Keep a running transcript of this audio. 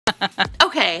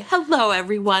Okay, hello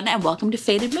everyone, and welcome to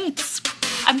Fated Mates.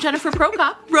 I'm Jennifer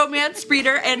Prokop, romance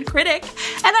reader and critic,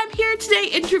 and I'm here today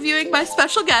interviewing my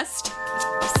special guest,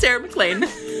 Sarah MacLean.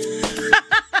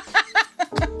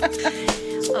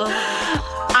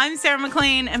 I'm Sarah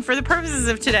MacLean, and for the purposes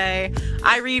of today,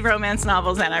 I read romance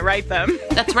novels and I write them.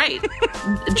 That's right.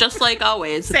 Just like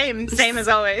always. Same as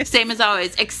always. Same as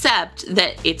always, except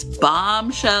that it's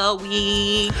Bombshell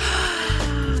week.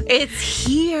 It's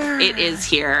here. It is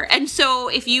here. And so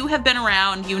if you have been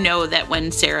around, you know that when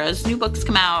Sarah's new books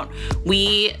come out,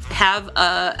 we have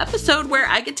a episode where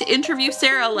I get to interview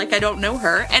Sarah like I don't know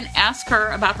her and ask her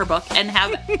about her book and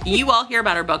have you all hear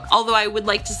about her book. Although I would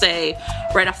like to say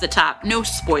right off the top, no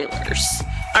spoilers.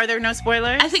 Are there no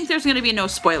spoilers? I think there's going to be no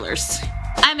spoilers.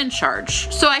 I'm in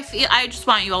charge. So I just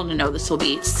want you all to know this will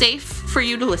be safe for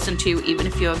you to listen to, even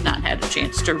if you have not had a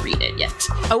chance to read it yet.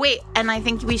 Oh, wait. And I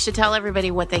think we should tell everybody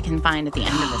what they can find at the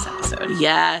end of this episode.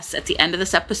 Yes. At the end of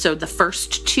this episode, the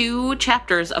first 2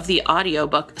 chapters of the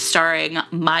audiobook starring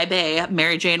my bae,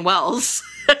 Mary Jane Wells,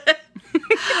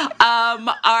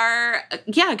 are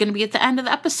going to be at the end of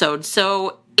the episode.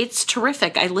 So it's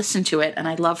terrific. I listened to it and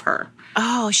I love her.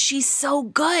 Oh, she's so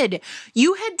good.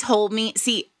 You had told me,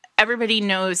 everybody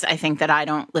knows, I think, that I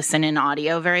don't listen in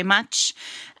audio very much.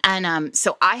 And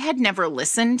so I had never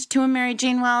listened to a Mary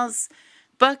Jane Wells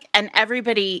book. And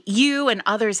everybody, you and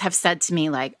others have said to me,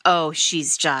 like, oh,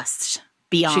 she's just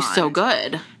beyond. She's so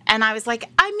good. And I was like,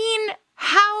 I mean,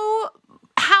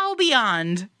 how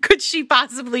beyond could she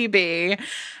possibly be?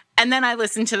 And then I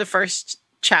listened to the first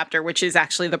chapter, which is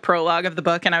actually the prologue of the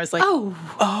book, and I was like,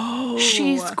 oh,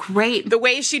 she's great. The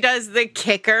way she does the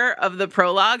kicker of the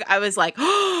prologue, I was like,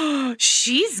 oh,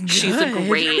 she's good. She's a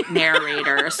great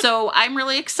narrator. So I'm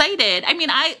really excited. I mean,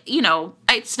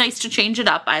 it's nice to change it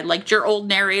up. I liked your old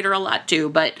narrator a lot too,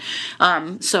 but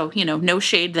so no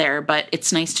shade there, but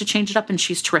it's nice to change it up, and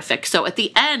she's terrific. So at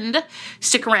the end,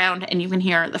 stick around and you can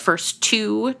hear the first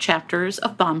 2 chapters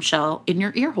of Bombshell in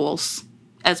your ear holes,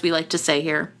 as we like to say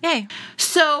here. Yay.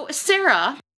 So,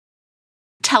 Sarah,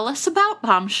 tell us about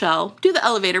Bombshell. Do the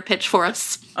elevator pitch for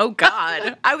us. Oh,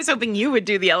 God. I was hoping you would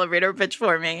do the elevator pitch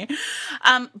for me.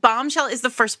 Bombshell is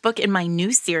the first book in my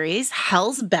new series,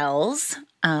 Hell's Bells,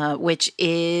 which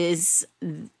is,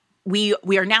 we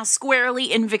are now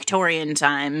squarely in Victorian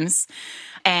times.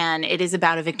 And it is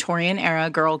about a Victorian era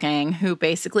girl gang who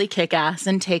basically kick ass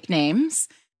and take names.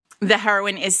 The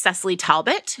heroine is Cecily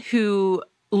Talbot, who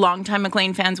longtime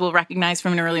MacLean fans will recognize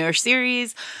from an earlier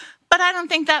series, but I don't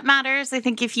think that matters. I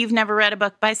think if you've never read a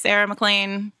book by Sarah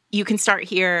MacLean, you can start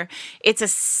here. It's a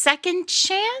second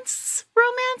chance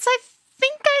romance, I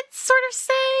think I'd sort of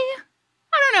say.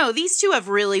 I don't know. These two have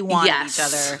really wanted each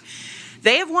other.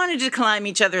 They have wanted to climb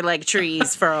each other like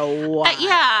trees for a while.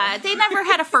 Yeah, they never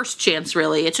had a first chance,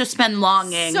 really. It's just been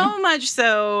longing. So much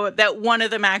so that one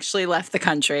of them actually left the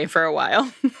country for a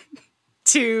while.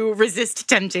 To resist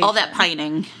temptation. All that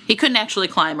pining. He couldn't actually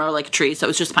climb or like a tree, so it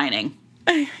was just pining.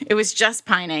 It was just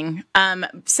pining.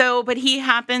 But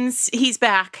he's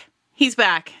back. He's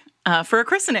back for a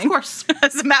christening. Of course.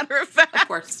 As a matter of fact. Of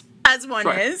course. As one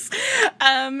is.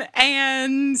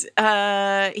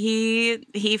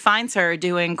 He finds her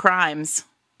doing crimes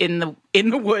in the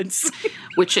woods.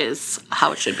 Which is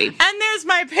how it should be. And there's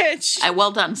my pitch.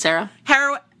 Well done, Sarah.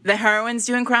 The heroine's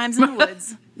doing crimes in the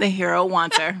woods. The hero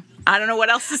wants her. I don't know what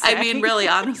else to say. I mean, really,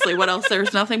 honestly, what else?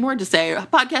 There's nothing more to say.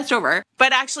 Podcast over.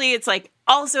 But actually, it's like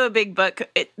also a big book.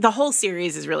 The whole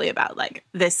series is really about like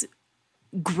this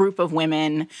group of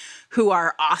women who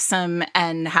are awesome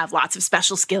and have lots of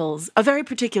special skills, a very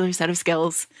particular set of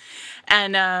skills.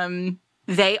 And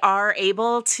they are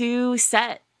able to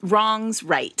set wrongs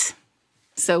right.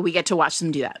 So we get to watch them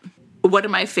do that. One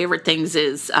of my favorite things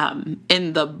is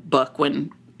in the book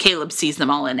when Caleb sees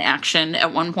them all in action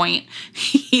at one point,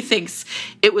 he thinks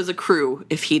it was a crew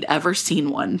if he'd ever seen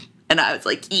one. And I was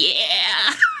like,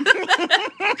 yeah,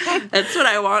 that's what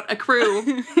I want, a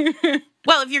crew.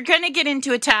 Well, if you're going to get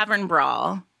into a tavern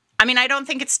brawl, I mean, I don't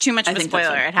think it's too much of a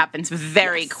spoiler. It happens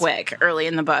very quick early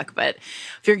in the book. But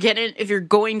if you're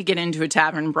going to get into a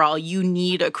tavern brawl, you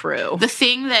need a crew. The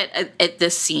thing that at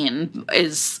this scene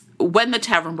is when the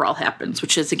tavern brawl happens,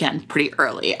 which is, again, pretty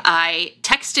early, I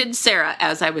texted Sarah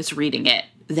as I was reading it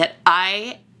that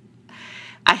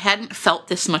I hadn't felt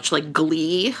this much like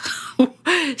glee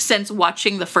since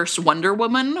watching the first Wonder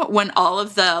Woman when all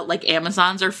of the like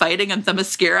Amazons are fighting in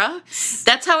Themyscira.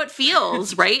 That's how it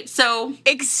feels, right? So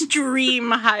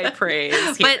extreme high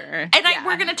praise here.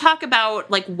 We're going to talk about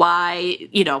like why,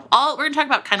 we're going to talk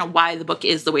about kind of why the book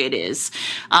is the way it is.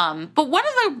 But one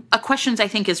of the questions I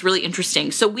think is really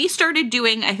interesting. So we started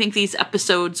doing, I think, these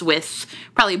episodes with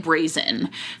probably Brazen.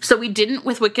 So we didn't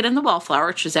with Wicked and the Wallflower,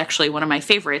 which is actually one of my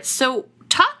favorites. So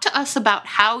talk to us about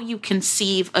how you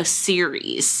conceive a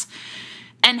series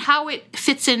and how it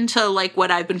fits into like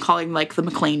what I've been calling like the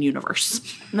MacLean Universe.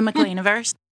 The MacLean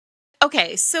Universe.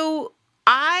 Okay, so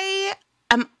I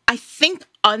think,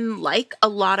 unlike a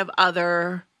lot of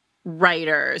other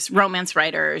writers, romance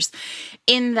writers,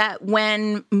 in that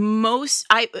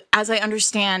as I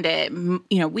understand it,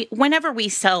 whenever we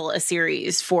sell a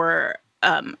series for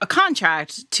a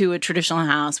contract to a traditional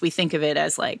house, we think of it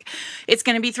as like, it's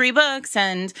going to be 3 books,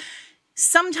 and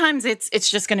sometimes it's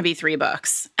just going to be 3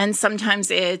 books, and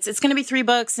sometimes it's going to be 3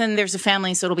 books and there's a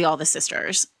family, so it'll be all the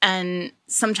sisters, and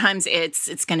sometimes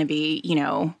it's going to be,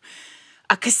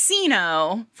 a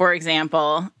casino, for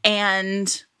example,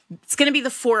 and it's going to be the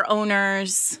 4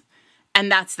 owners,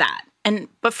 and that's that.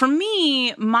 But for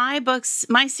me,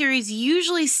 my series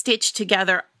usually stitch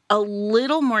together a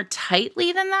little more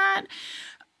tightly than that.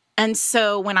 And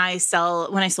so when I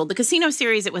sold the casino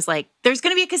series, it was like, there's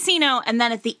going to be a casino, and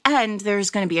then at the end, there's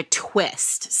going to be a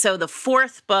twist. So the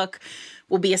 4th book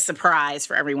will be a surprise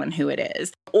for everyone who it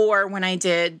is. Or when I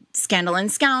did Scandal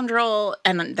and Scoundrel,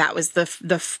 and that was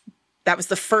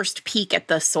the first peek at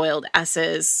the soiled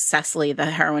S's. Cecily, the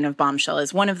heroine of Bombshell,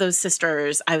 is one of those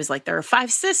sisters. I was like, there are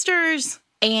 5 sisters,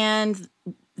 and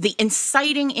the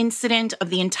inciting incident of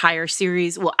the entire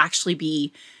series will actually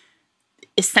be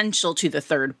essential to the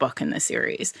 3rd book in the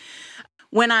series.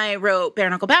 When I wrote Bare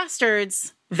Knuckle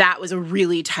Bastards, that was a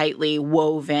really tightly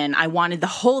woven. I wanted the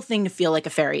whole thing to feel like a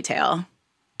fairy tale.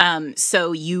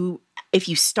 So if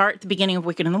you start the beginning of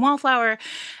Wicked and the Wallflower,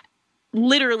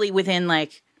 literally within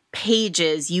like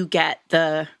pages, you get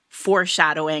the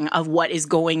foreshadowing of what is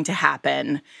going to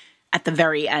happen at the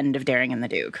very end of Daring and the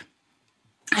Duke.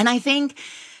 And I think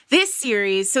this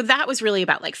series, so that was really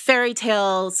about like fairy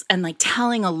tales and like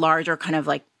telling a larger kind of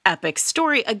like epic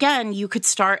story. Again, you could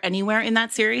start anywhere in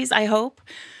that series, I hope.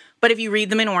 But if you read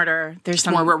them in order, there's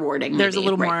some more rewarding. There's a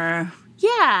little more,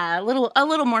 a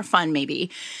little more fun maybe.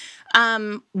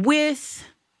 With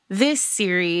this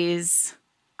series,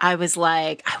 I was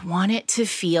like, I want it to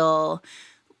feel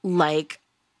like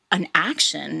an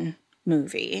action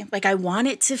movie. Like, I want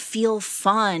it to feel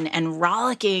fun and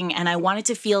rollicking, and I want it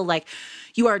to feel like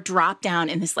you are dropped down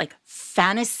in this like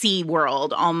fantasy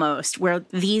world almost, where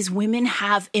these women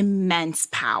have immense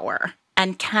power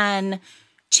and can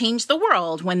change the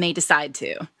world when they decide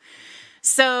to.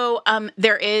 So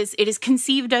it is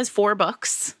conceived as 4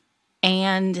 books,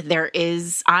 and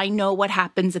I know what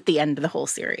happens at the end of the whole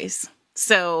series.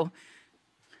 So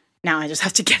now I just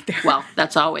have to get there. Well,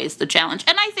 that's always the challenge.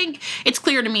 And I think it's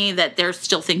clear to me that there's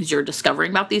still things you're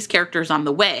discovering about these characters on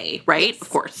the way, right? Yes. Of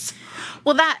course.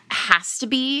 Well, that has to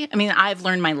be. I mean, I've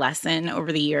learned my lesson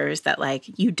over the years that,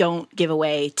 like, you don't give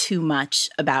away too much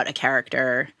about a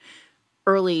character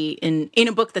early in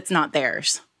a book that's not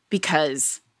theirs,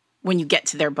 because when you get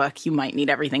to their book, you might need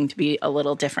everything to be a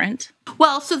little different.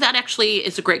 Well, so that actually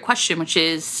is a great question, which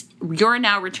is, you're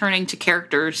now returning to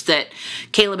characters that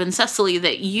Caleb and Cecily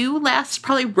that you last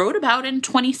probably wrote about in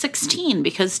 2016,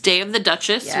 because Day of the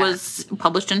Duchess was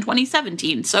published in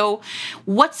 2017. So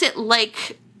what's it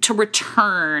like to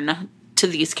return to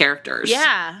these characters?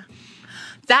 Yeah,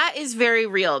 that is very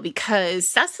real, because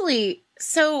Cecily...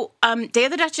 So Day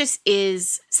of the Duchess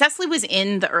Cecily was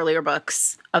in the earlier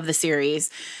books of the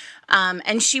series,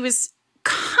 and she was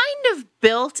kind of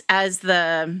built as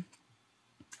the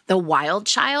wild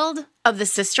child of the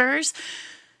sisters.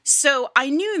 So I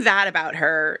knew that about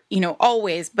her,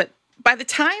 always. But by the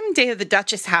time Day of the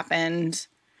Duchess happened,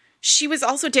 she was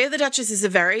also... Day of the Duchess is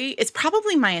it's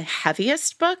probably my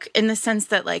heaviest book, in the sense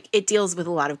that, like, it deals with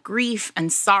a lot of grief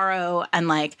and sorrow, and,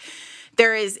 like,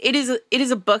 it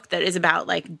is a book that is about,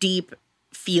 like, deep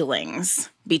feelings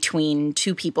between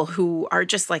 2 people who are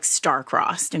just, like,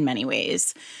 star-crossed in many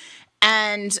ways.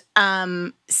 And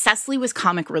Cecily was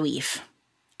comic relief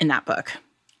in that book.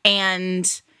 And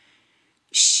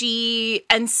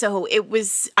so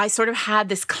I sort of had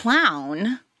this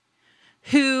clown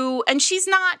who, and she's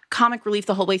not comic relief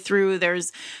the whole way through.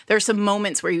 There's some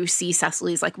moments where you see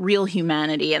Cecily's, like, real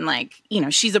humanity, and, like,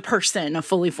 she's a person, a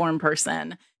fully formed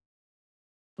person.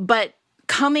 But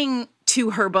coming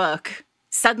to her book,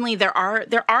 suddenly there are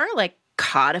like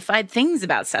codified things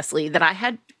about Cecily that I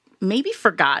had maybe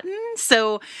forgotten.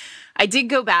 So I did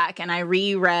go back and I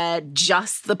reread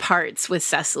just the parts with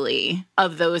Cecily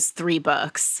of those 3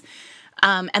 books.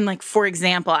 And like, for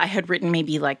example, I had written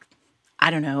maybe like, I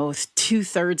don't know,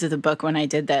 2/3 of the book when I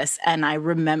did this. And I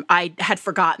had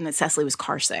forgotten that Cecily was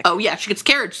car sick. Oh, yeah. She gets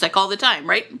carriage sick all the time,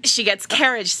 right? She gets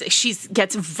carriage sick. She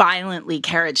gets violently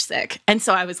carriage sick. And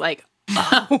so I was like,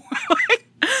 oh,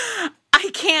 I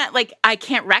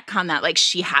can't retcon that. Like,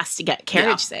 she has to get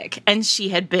carriage sick. And she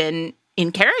had been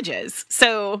in carriages.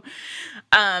 So,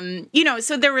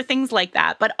 so there were things like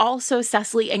that. But also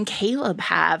Cecily and Caleb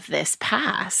have this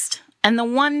past. And the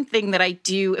one thing that I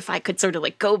do, if I could sort of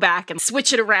like go back and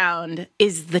switch it around,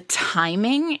 is the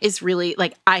timing is really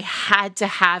like, I had to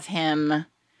have him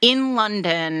in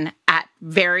London at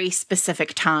very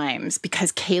specific times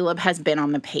because Caleb has been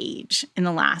on the page in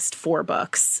the last 4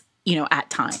 books, at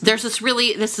times. There's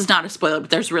this is not a spoiler, but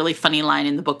there's a really funny line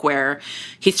in the book where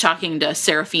he's talking to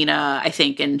Serafina, I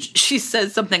think, and she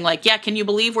says something like, yeah, can you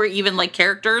believe we're even like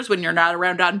characters when you're not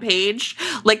around on page?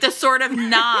 Like this sort of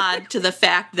nod to the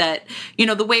fact that,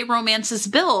 the way romance is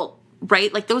built,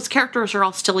 right? Like those characters are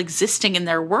all still existing in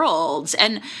their worlds.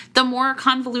 And the more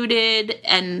convoluted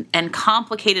and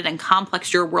complicated and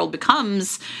complex your world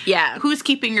becomes, who's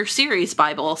keeping your series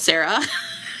Bible, Sarah?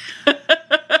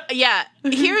 Yeah,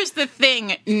 here's the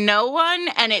thing. No one,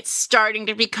 and it's starting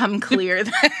to become clear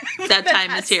that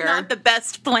time is here. Not the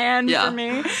best plan for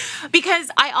me. Because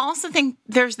I also think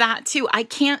there's that too. I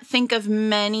can't think of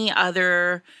many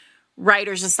other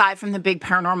writers aside from the big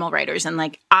paranormal writers. And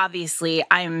like, obviously,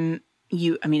 it's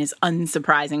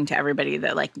unsurprising to everybody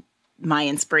that like my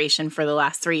inspiration for the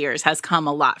last 3 years has come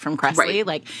a lot from Kresley. Right.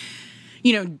 Like,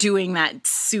 doing that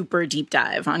super deep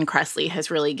dive on Kresley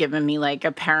has really given me like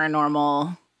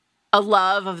a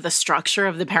love of the structure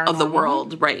of the paranormal. Of the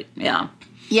world, right, yeah.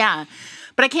 Yeah,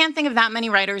 but I can't think of that many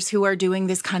writers who are doing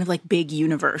this kind of like big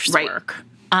universe work.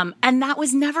 And that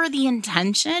was never the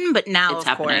intention, but now, it's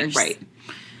happening, right.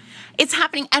 It's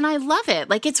happening, and I love it.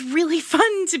 Like, it's really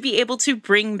fun to be able to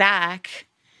bring back,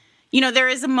 there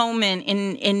is a moment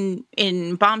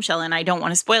in Bombshell, and I don't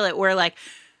want to spoil it, where like,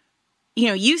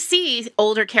 you see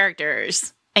older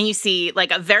characters and you see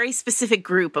like a very specific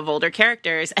group of older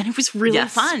characters. And it was really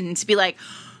fun to be like,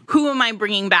 who am I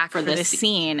bringing back for this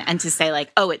scene? And to say like,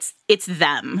 oh, it's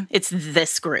them. It's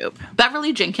this group.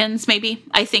 Beverly Jenkins, maybe,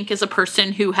 I think is a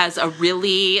person who has a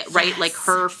really, right, like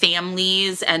her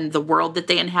families and the world that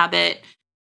they inhabit.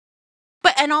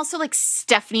 And also like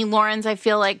Stephanie Lawrence, I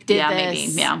feel like did this.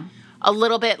 Maybe, yeah. A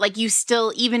little bit, like you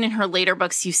still, even in her later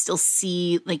books, you still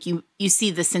see, like you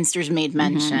see the Sinsters made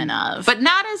mention of. But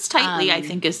not as tightly, I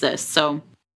think, as this, so.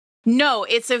 No,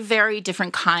 it's a very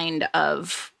different kind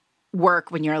of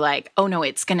work when you're like, oh no,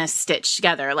 it's going to stitch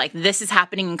together. Like this is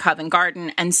happening in Covent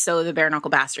Garden, and so the Bare Knuckle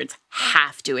Bastards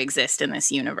have to exist in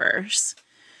this universe,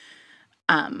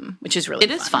 which is really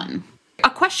fun. It is fun. A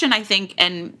question, I think,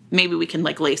 and maybe we can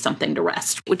like lay something to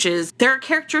rest, which is there are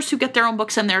characters who get their own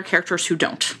books and there are characters who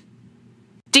don't.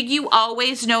 Did you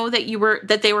always know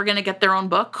that they were going to get their own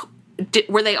book?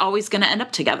 Were they always going to end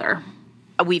up together?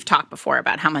 We've talked before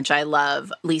about how much I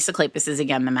love Lisa Kleypas's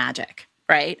Again the Magic,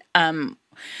 right? And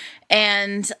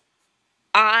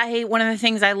one of the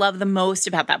things I love the most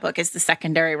about that book is the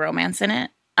secondary romance in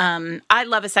it. I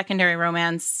love a secondary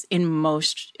romance in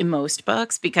most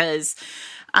books because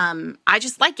I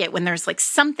just like it when there's like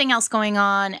something else going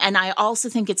on. And I also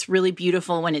think it's really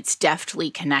beautiful when it's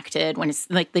deftly connected, when it's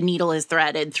like the needle is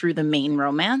threaded through the main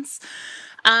romance.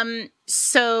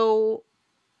 So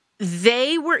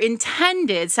they were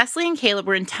intended, Cecily and Caleb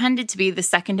were intended to be the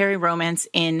secondary romance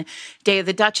in Day of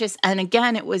the Duchess. And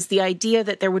again, it was the idea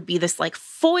that there would be this like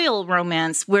foil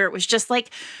romance where it was just like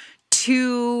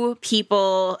two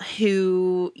people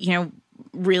who,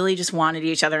 really just wanted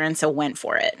each other and so went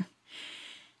for it.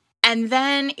 And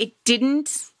then it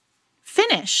didn't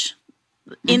finish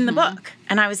in the book.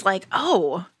 And I was like,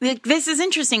 oh, this is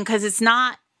interesting because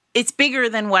it's bigger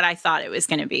than what I thought it was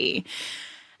going to be.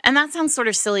 And that sounds sort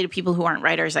of silly to people who aren't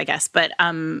writers, I guess. But,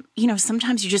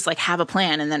 sometimes you just like have a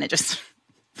plan and then it just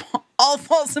all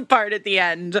falls apart at the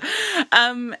end.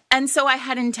 And so I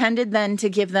had intended then to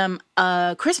give them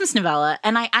a Christmas novella.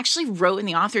 And I actually wrote in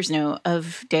the author's note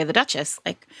of Day of the Duchess,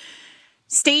 like,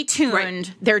 stay tuned.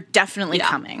 Right. They're definitely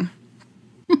coming.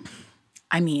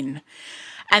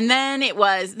 And then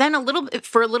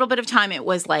for a little bit of time, it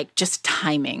was like just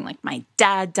timing. Like my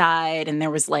dad died and there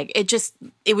was like,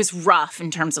 it was rough in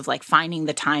terms of like finding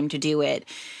the time to do it.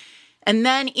 And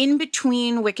then in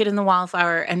between Wicked and the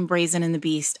Wildflower and Brazen and the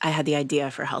Beast, I had the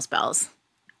idea for Hell's Bells.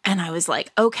 And I was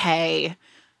like, okay,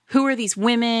 who are these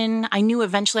women? I knew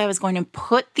eventually I was going to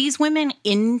put these women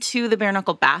into the Bare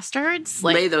Knuckle Bastards.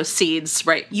 Lay those seeds,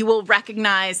 right. You will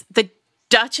recognize the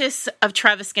Duchess of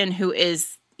Treviscan, who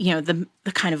is, the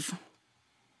kind of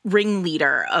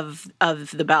ringleader of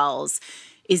the Bells,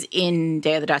 is in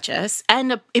Day of the Duchess,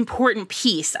 and an important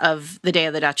piece of the Day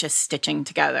of the Duchess stitching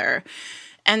together.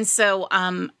 And so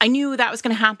I knew that was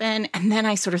going to happen. And then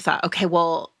I sort of thought, okay,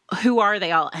 well, who are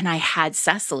they all? And I had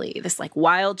Cecily, this like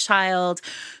wild child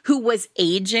who was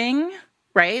aging,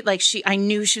 right? Like I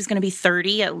knew she was going to be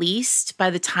 30 at least by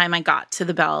the time I got to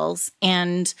the Bells.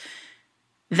 And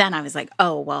then I was like,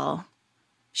 oh, well,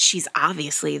 she's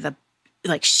obviously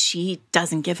she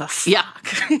doesn't give a fuck. Yeah.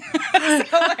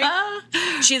 So,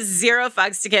 she has zero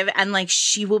fucks to give. And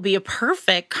she will be a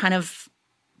perfect kind of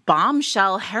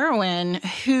bombshell heroine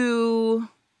who,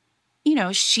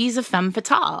 she's a femme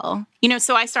fatale.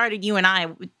 So I started, you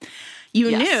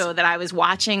knew that I was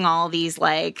watching all these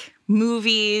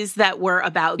movies that were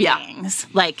about gangs,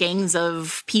 gangs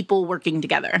of people working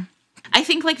together. I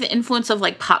think the influence of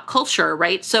pop culture,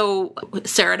 right? So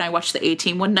Sarah and I watched the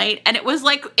A-Team one night, and it was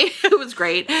it was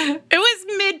great. It was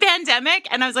mid-pandemic,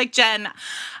 and I was like, Jen,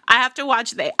 I have to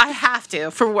watch I have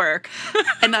to for work.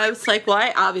 And I was like, well,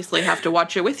 I obviously have to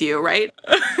watch it with you, right?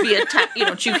 Via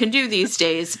what you can do these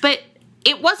days. But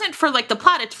it wasn't for the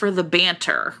plot, it's for the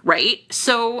banter, right?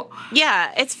 So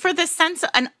yeah, it's for the sense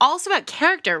and also about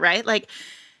character, right?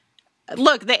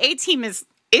 Look, the A-Team is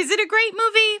it a great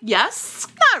movie? Yes.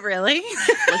 Not really.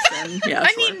 Listen, yeah.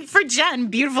 I mean, for Jen,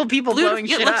 beautiful people blowing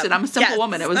shit up. Listen, I'm a simple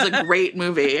woman. It was a great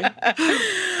movie. But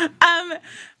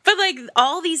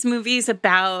all these movies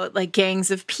about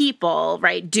gangs of people,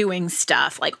 right, doing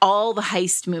stuff, all the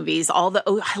heist movies,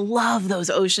 I love those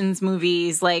Oceans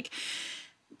movies,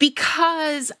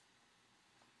 because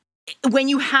when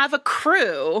you have a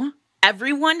crew,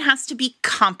 everyone has to be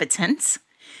competent.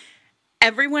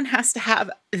 Everyone has to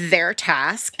have their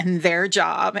task and their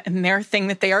job and their thing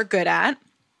that they are good at.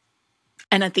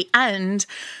 And at the end,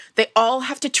 they all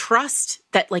have to trust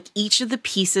that each of the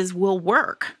pieces will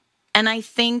work. And I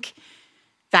think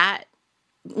that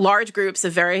large groups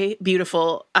of very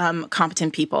beautiful,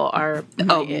 competent people are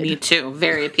me too.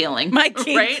 Very appealing. My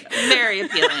kink. Right? Very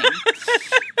appealing.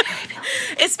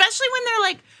 Especially when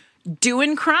they're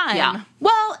doing crime. Yeah.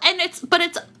 Well, and it's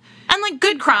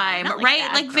good crime,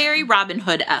 right? Very Robin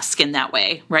Hood-esque in that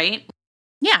way, right?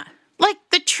 Yeah.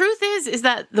 The truth is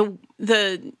that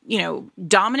the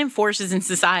dominant forces in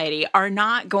society are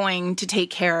not going to take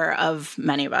care of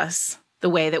many of us the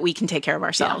way that we can take care of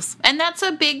ourselves. Yeah. And that's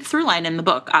a big through line in the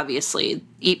book, obviously.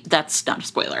 That's not a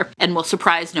spoiler and will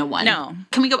surprise no one. No.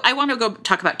 Can we go? I want to go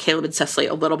talk about Caleb and Cecily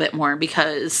a little bit more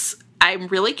because I'm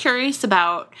really curious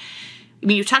about,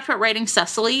 you talked about writing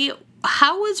Cecily.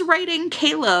 How was writing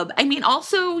Caleb? I mean,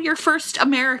 also your first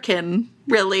American,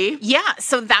 really. Yeah,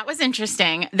 so that was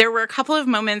interesting. There were a couple of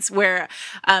moments where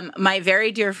my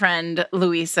very dear friend,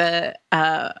 Louisa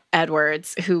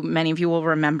Edwards, who many of you will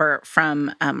remember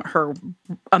from her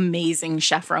amazing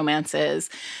chef romances,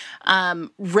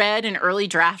 read an early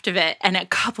draft of it. And a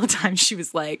couple of times she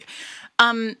was like,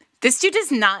 this dude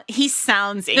is not, he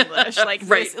sounds English.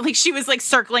 Right. She was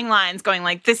circling lines going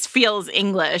this feels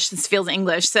English. This feels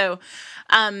English. So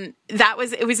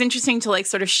it was interesting to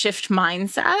sort of shift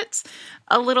mindset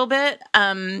a little bit.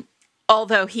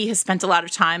 Although he has spent a lot of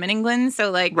time in England.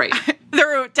 So right. There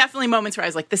were definitely moments where I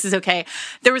was like, this is okay.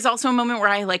 There was also a moment where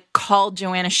I called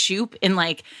Joanna Shoup in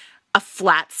a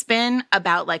flat spin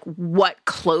about what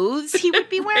clothes he would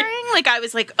be wearing. I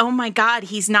was like, oh my God,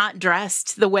 he's not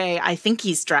dressed the way I think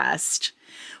he's dressed.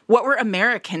 What were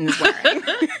Americans wearing?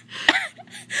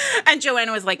 And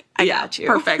Joanna was like, I got you.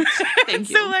 Perfect. Thank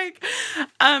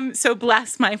you. So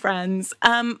bless my friends.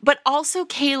 But also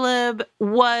Caleb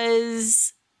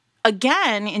was,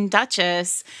 again, in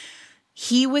Duchess,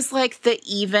 he was the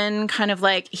even kind of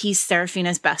he's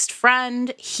Seraphina's best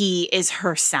friend. He is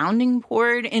her sounding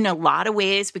board in a lot of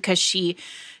ways because she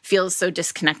feels so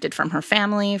disconnected from her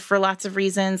family for lots of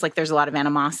reasons. There's a lot of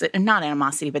animosity, not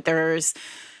animosity, but there's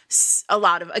a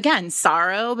lot of, again,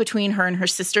 sorrow between her and her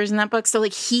sisters in that book. So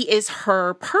he is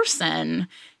her person.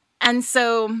 And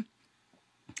so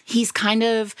he's kind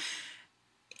of,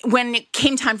 when it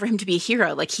came time for him to be a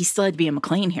hero, he still had to be a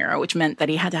MacLean hero, which meant that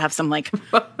he had to have some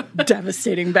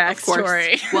devastating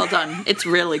backstory. Well done. It's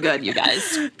really good, you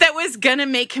guys. That was gonna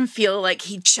make him feel like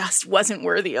he just wasn't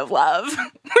worthy of love,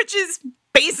 which is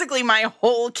basically my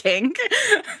whole kink.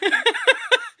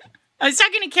 I was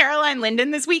talking to Caroline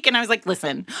Linden this week, and I was like,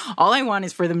 listen, all I want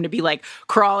is for them to be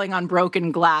crawling on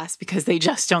broken glass because they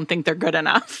just don't think they're good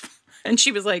enough. And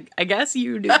she was like, I guess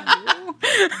you do.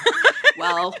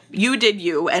 Well, you did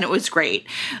you, and it was great.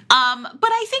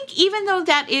 But I think even though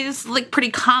that is like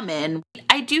pretty common,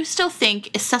 I do still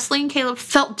think Cecily and Caleb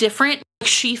felt different.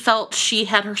 She felt she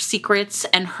had her secrets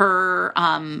and her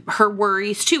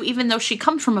worries too, even though she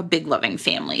comes from a big loving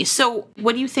family. So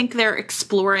what do you think they're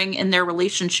exploring in their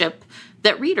relationship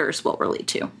that readers will relate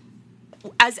to?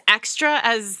 As extra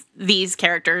as these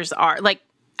characters are, like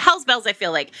Hell's Bells, I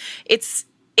feel like it's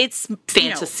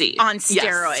fantasy on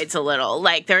steroids a little.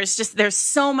 Like there's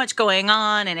so much going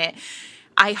on, and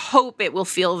I hope it will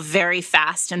feel very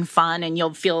fast and fun, and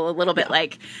you'll feel a little bit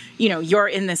like, you're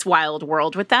in this wild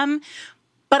world with them.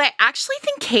 But I actually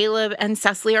think Caleb and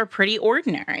Cecily are pretty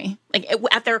ordinary, like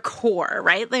at their core,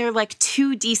 right? They're like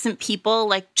two decent people,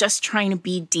 like just trying to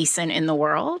be decent in the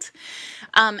world.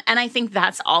 And I think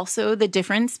that's also the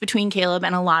difference between Caleb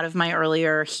and a lot of my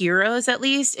earlier heroes, at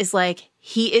least, is like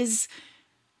he is,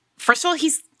 first of all,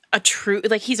 he's a true,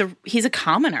 like he's a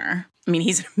commoner. I mean,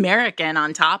 he's an American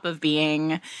on top of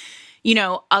being, he's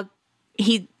not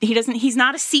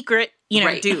a secret,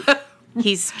 right. dude.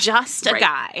 He's just a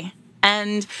guy.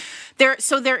 And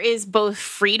there is both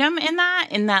freedom in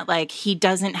that like he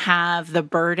doesn't have the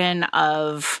burden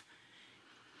of,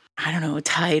 I don't know,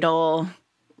 title,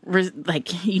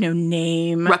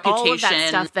 name, reputation, all of that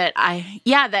stuff that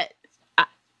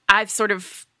I've sort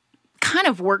of kind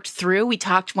of worked through. We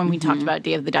talked about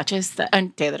Daring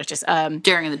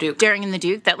and the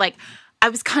Duke, that like I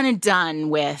was kind of done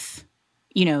with,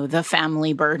 the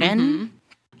family burden. Mm-hmm.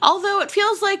 Although it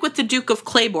feels like with the Duke of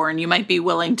Claiborne, you might be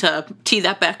willing to tee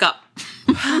that back up.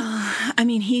 I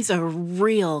mean, he's a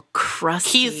real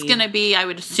crusty. He's going to be, I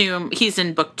would assume, he's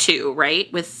in book 2,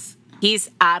 right? He's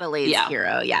Adelaide's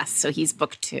hero, yes. So he's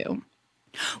book 2.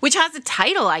 Which has a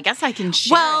title, I guess I can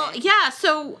share. Well, yeah,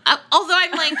 so, although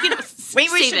I'm like, wait.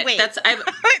 I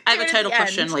have a title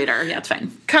question later. Yeah, it's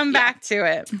fine. Come back to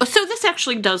it. So this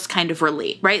actually does kind of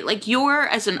relate, right? Like, you're,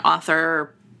 as an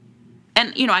author,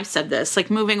 and, I've said this,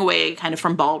 like, moving away kind of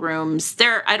from ballrooms,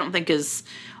 I don't think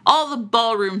all the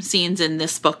ballroom scenes in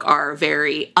this book are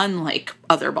very unlike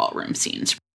other ballroom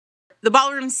scenes. The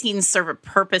ballroom scenes serve a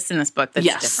purpose in this book that's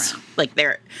different. Like,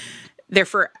 they're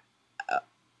for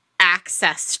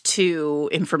access to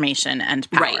information and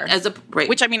power. Right.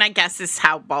 Which, I mean, I guess is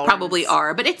how ballrooms probably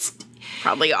are, but it's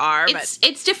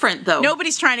different, though.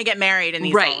 Nobody's trying to get married in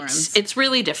these ballrooms. It's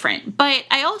really different. But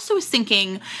I also was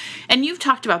thinking, and you've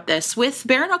talked about this, with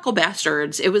Bare Knuckle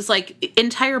Bastards, it was like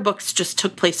entire books just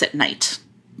took place at night,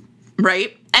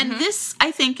 right? And this,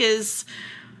 I think, is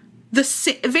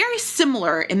very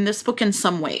similar in this book in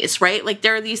some ways, right? Like,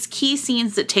 there are these key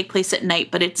scenes that take place at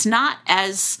night, but it's not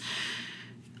as,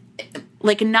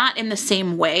 like, not in the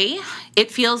same way.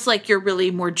 It feels like you're really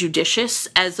more judicious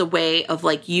as a way of,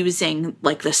 like, using,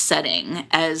 like, the setting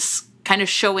as kind of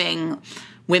showing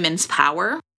women's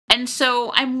power. And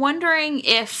so I'm wondering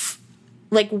if,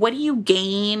 like, what do you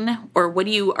gain, or what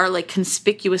do you are, like,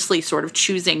 conspicuously sort of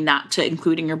choosing not to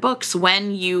include in your books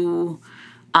when you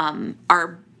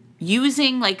are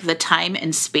using, like, the time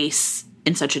and space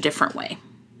in such a different way?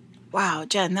 Wow,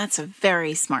 Jen, that's a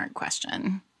very smart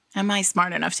question. Am I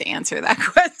smart enough to answer that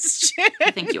question?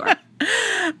 I think you are.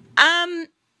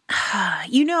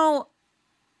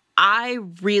 I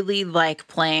really like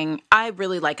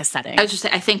a setting. I was just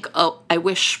saying, I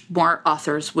wish more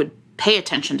authors would pay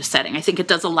attention to setting. I think it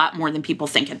does a lot more than people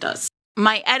think it does.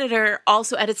 My editor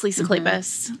also edits Lisa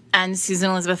Kleypas and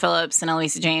Susan Elizabeth Phillips and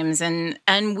Elisa James, and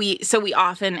we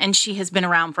often, and she has been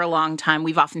around for a long time.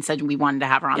 We've often said we wanted to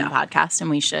have her on the podcast, and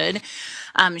we should.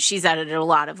 She's edited a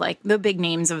lot of, like, the big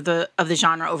names of the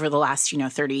genre over the last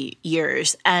 30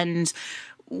 years, and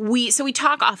we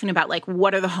talk often about, like,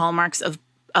 what are the hallmarks of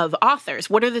authors?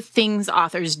 What are the things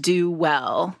authors do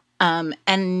well?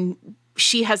 And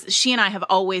she and I have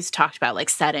always talked about, like,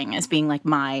 setting as being, like,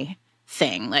 my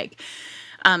thing, like,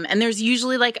 and there's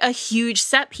usually, like, a huge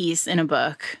set piece in a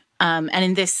book, and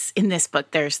in this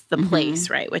book there's the place,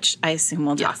 right, which I assume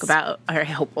we'll talk about, or I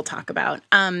hope we'll talk about,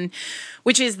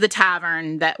 which is the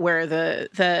tavern where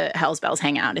the Hell's Bells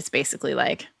hang out. It's basically,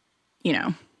 like,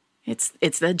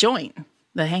 it's the joint,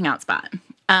 the hangout spot.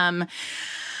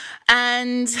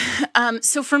 And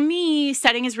so for me,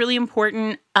 setting is really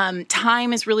important.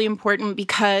 Time is really important,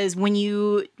 because when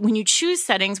you choose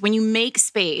settings, when you make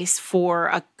space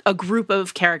for a group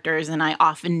of characters, and I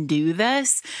often do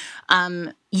this,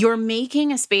 you're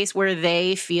making a space where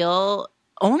they feel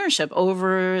ownership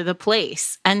over the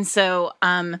place. And so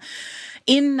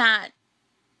in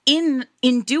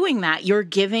doing that, you're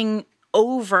giving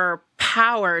over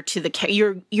power to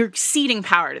you're ceding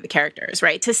power to the characters,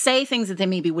 right? To say things that they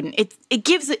maybe wouldn't. It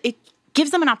gives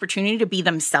them an opportunity to be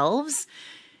themselves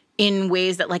in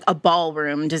ways that like a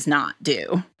ballroom does not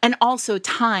do. And also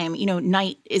time,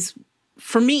 night is,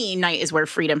 for me, night is where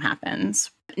freedom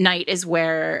happens. Night is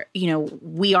where,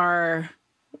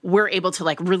 we're able to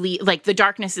like really, like the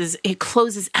darkness it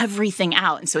closes everything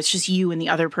out. And so it's just you and the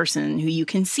other person who you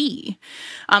can see,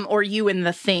 or you and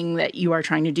the thing that you are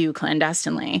trying to do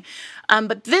clandestinely.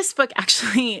 But this book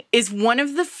actually is one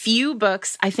of the few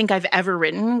books I think I've ever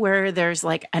written where there's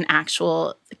like an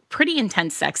actual pretty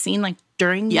intense sex scene, like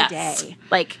during the day,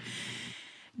 like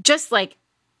just like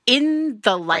in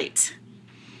the light.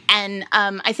 And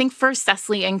I think for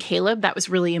Cecily and Caleb, that was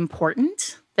really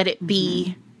important that it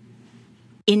be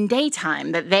in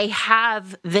daytime, that they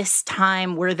have this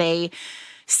time where they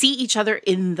see each other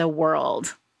in the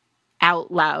world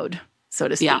out loud, so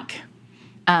to speak.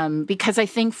 Because I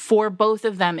think for both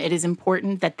of them, it is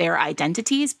important that their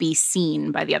identities be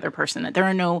seen by the other person, that there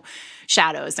are no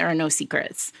shadows, there are no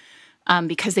secrets,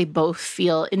 because they both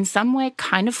feel in some way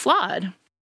kind of flawed.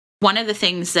 One of the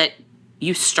things that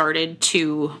you started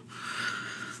to,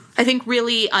 I think,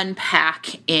 really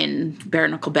unpack in Bare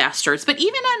Knuckle Bastards, but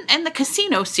even in the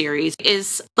Casino series,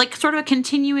 is like sort of a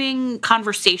continuing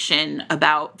conversation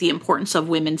about the importance of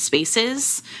women's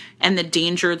spaces and the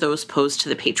danger those pose to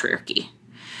the patriarchy.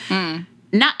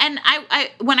 I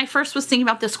when I first was thinking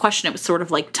about this question, it was sort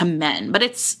of like to men, but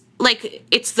it's like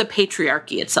it's the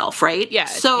patriarchy itself, right? Yeah.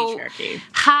 It's so patriarchy.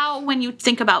 How, when you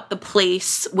think about the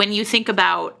place, when you think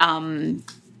about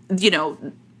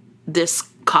this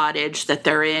cottage that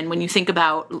they're in, when you think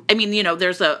about,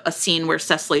 there's a scene where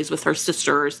Cecily's with her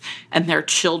sisters and their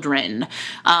children.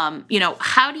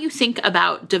 How do you think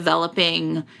about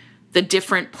developing the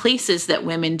different places that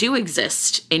women do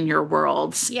exist in your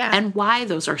worlds and why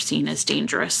those are seen as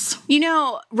dangerous?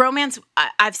 Romance,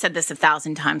 I've said this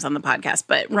 1,000 times on the podcast,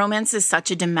 but romance is such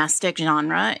a domestic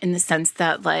genre in the sense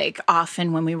that like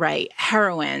often when we write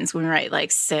heroines, when we write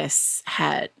like cis,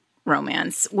 het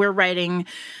romance, we're writing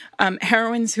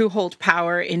heroines who hold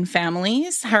power in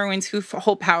families, heroines who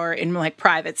hold power in like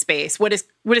private space. What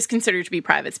is considered to be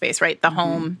private space, right? The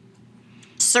home.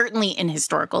 Certainly in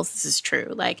historicals, this is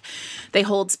true. Like they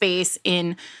hold space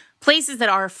in places that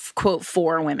are, quote,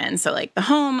 for women. So like the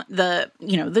home,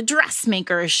 the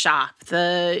dressmaker's shop,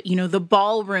 the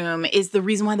ballroom is the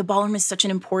reason why the ballroom is such an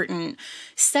important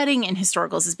setting in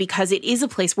historicals, is because it is a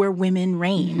place where women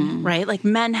reign, right? Like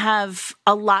men have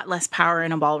a lot less power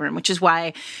in a ballroom, which is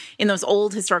why in those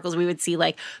old historicals, we would see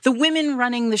like the women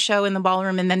running the show in the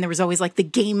ballroom. And then there was always like the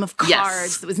game of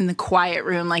cards that was in the quiet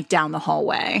room, like down the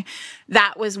hallway.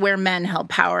 That was where men held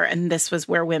power. And this was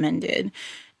where women did.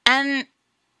 And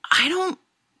I don't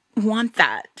want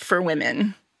that for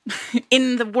women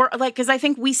in the world, like, because I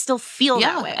think we still feel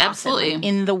that way. Absolutely. Often, like,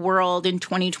 in the world in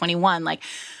 2021, like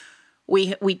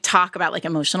we talk about like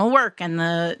emotional work, and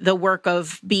the work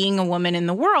of being a woman in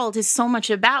the world is so much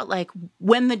about like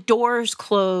when the doors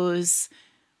close,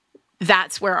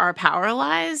 that's where our power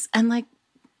lies. And like,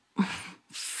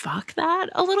 fuck that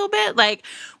a little bit. Like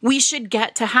we should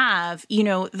get to have,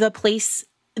 the place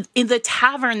in the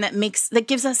tavern that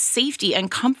gives us safety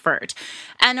and comfort,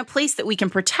 and a place that we can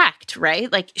protect, right?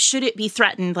 Like, should it be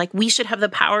threatened, like we should have the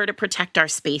power to protect our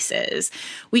spaces.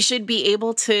 We should be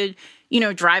able to,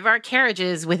 drive our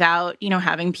carriages without,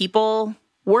 having people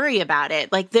worry about it.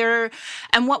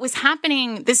 And what was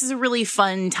happening, this is a really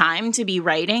fun time to be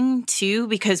writing too,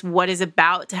 because what is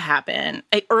about to happen,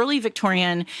 early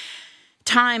Victorian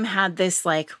time had this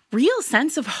like real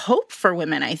sense of hope for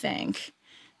women, I think.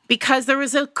 Because there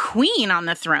was a queen on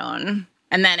the throne,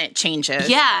 and then it changes.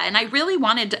 Yeah, and I really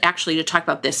wanted to talk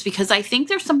about this because I think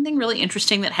there's something really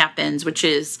interesting that happens, which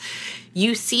is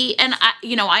you see, and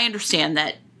I understand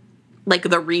that like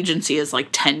the Regency is like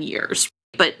 10 years,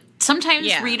 but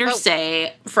sometimes readers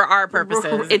say, for our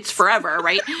purposes, it's forever,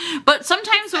 right? But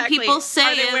sometimes when people say,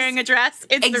 are they wearing a dress?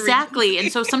 It's exactly. And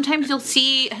so sometimes you'll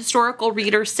see historical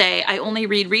readers say, I only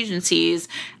read Regencies.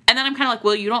 And then I'm kind of like,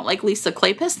 well, you don't like Lisa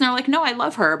Kleypas? And they're like, no, I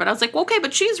love her. But I was like, well, okay,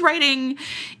 but she's writing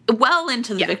well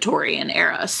into the Victorian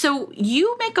era. So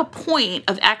you make a point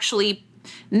of actually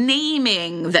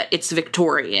naming that it's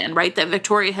Victorian, right? That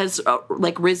Victoria has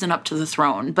risen up to the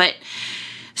throne. But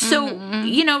so,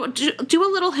 do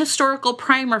a little historical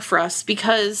primer for us,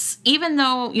 because even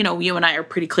though, you and I are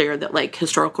pretty clear that like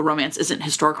historical romance isn't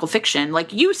historical fiction,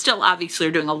 like you still obviously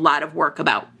are doing a lot of work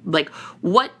about like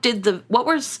what did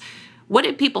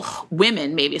people,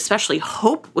 women maybe especially,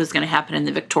 hope was going to happen in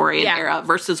the Victorian era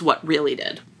versus what really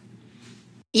did.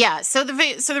 Yeah. So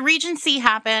the Regency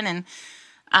happened,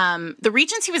 and the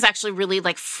Regency was actually really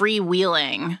like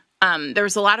freewheeling. There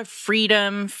was a lot of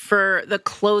freedom for the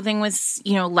clothing was,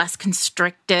 less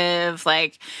constrictive.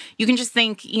 Like you can just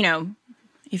think,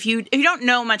 if you don't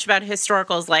know much about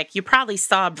historicals, like you probably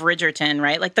saw Bridgerton,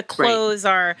 right? Like the clothes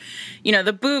are,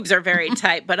 the boobs are very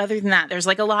tight, but other than that, there's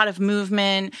like a lot of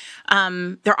movement.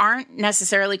 There aren't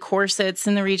necessarily corsets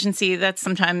in the Regency. That's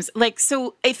sometimes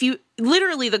so if you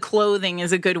literally the clothing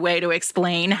is a good way to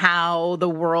explain how the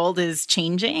world is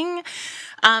changing.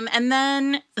 And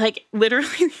then like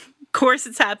literally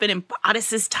corsets happen and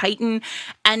bodices tighten.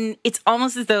 And it's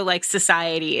almost as though like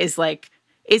society is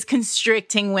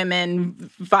constricting women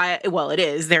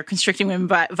they're constricting women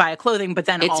via clothing, but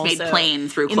then it's also made plain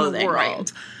through clothing,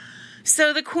 right?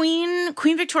 So the Queen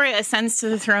Victoria ascends to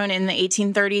the throne in the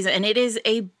 1830s, and it is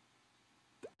a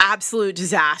absolute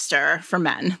disaster for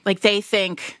men. Like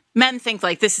men think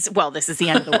like this is the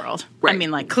end of the world. Right. I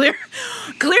mean, like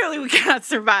clearly we cannot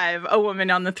survive a woman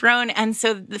on the throne. And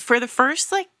so for the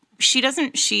first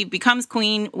she becomes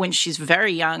queen when she's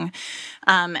very young.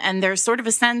 And there's sort of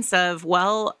a sense of,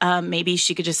 maybe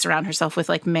she could just surround herself with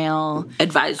like male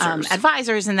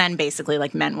advisors. And then basically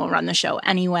like men will run the show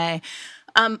anyway.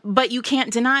 But you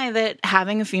can't deny that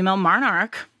having a female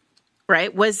monarch,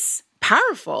 right, was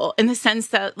powerful in the sense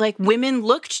that like women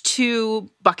looked to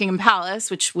Buckingham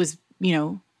Palace, which was,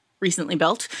 recently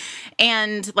built.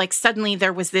 And like suddenly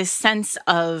there was this sense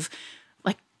of,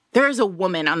 there is a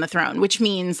woman on the throne, which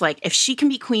means, like, if she can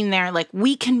be queen there, like,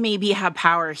 we can maybe have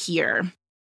power here.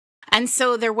 And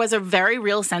so there was a very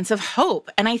real sense of hope.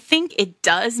 And I think it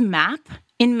does map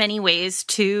in many ways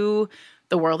to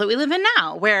the world that we live in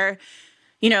now, where,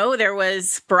 there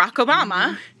was Barack Obama.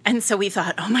 Mm-hmm. And so we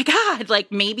thought, oh, my God, like,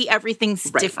 maybe everything's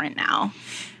different now.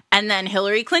 And then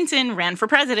Hillary Clinton ran for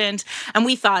president, and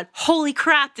we thought, holy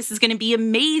crap, this is going to be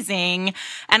amazing.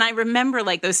 And I remember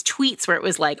like those tweets where it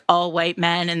was like all white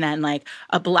men and then like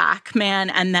a black man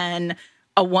and then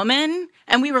a woman.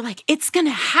 And we were like, it's going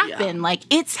to happen. Yeah. Like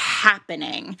it's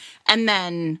happening. And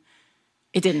then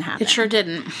it didn't happen. It sure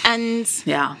didn't. And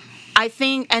I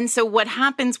think, and so what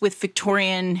happens with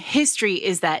Victorian history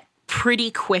is that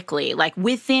pretty quickly, like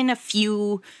within a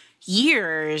few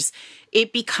years,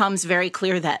 it becomes very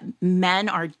clear that men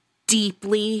are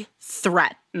deeply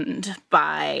threatened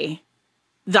by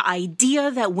the idea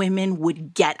that women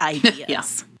would get ideas. Yeah.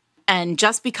 And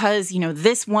just because,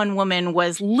 this one woman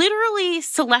was literally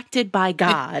selected by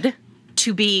God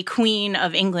to be Queen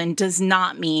of England does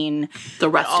not mean the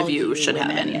rest of you should have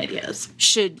any ideas.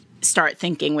 Should start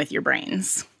thinking with your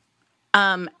brains.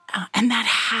 And that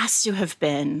has to have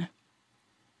been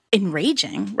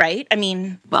enraging, right? I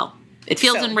mean, it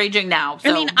feels enraging now. So.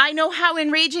 I mean, I know how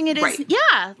enraging it is. Right.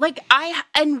 Yeah. Like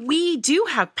and we do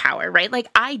have power, right? Like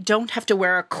I don't have to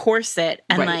wear a corset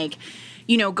and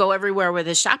go everywhere with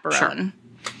a chaperone.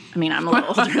 Sure. I mean, I'm a little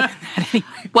older than that anyway.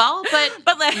 Well,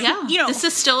 but this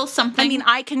is still something. I mean,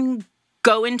 I can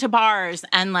go into bars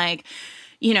and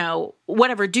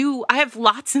whatever, I have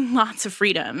lots and lots of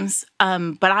freedoms.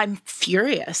 But I'm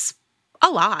furious a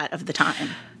lot of the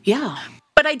time. Yeah.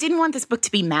 But I didn't want this book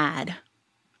to be mad.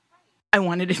 I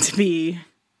wanted it to be,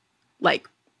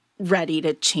 ready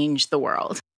to change the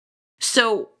world.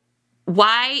 So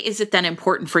why is it then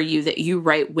important for you that you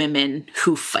write women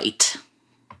who fight?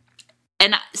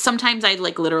 And sometimes I,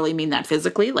 literally mean that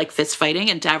physically, like fist fighting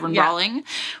and tavern brawling.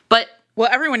 But... Well,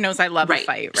 everyone knows I love a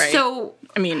fight, right? So...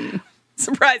 I mean...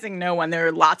 Surprising no one. There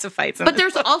are lots of fights in But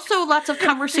there's also lots of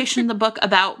conversation in the book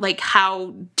about,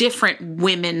 how different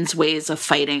women's ways of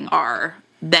fighting are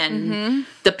than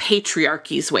the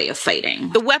patriarchy's way of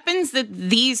fighting. The weapons that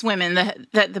these women,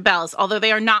 the Bells, although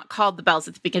they are not called the Bells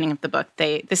at the beginning of the book,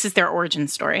 this is their origin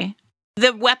story.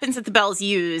 The weapons that the Bells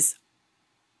use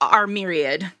are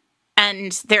myriad.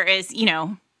 And there is,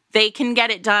 they can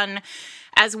get it done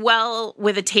as well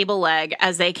with a table leg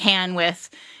as they can with,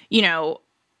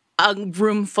 a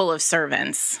room full of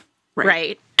servants,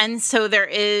 right? And so there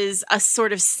is a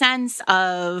sort of sense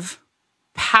of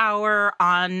power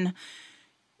on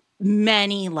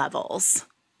many levels.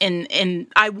 And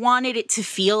I wanted it to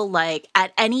feel like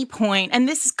at any point, and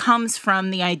this comes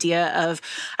from the idea of,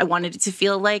 I wanted it to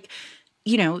feel like,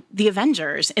 the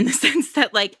Avengers, in the sense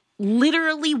that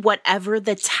literally whatever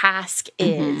the task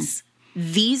is,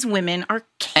 these women are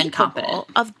capable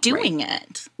of doing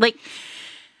it.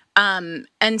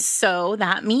 And so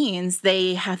that means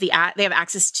they have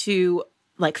access to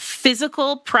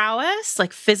physical prowess,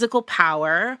 physical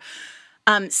power.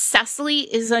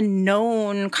 Cecily is a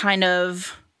known kind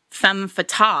of femme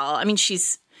fatale. I mean, she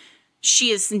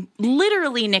is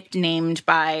literally nicknamed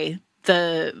by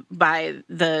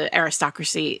the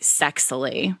aristocracy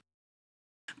sexily,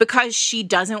 because she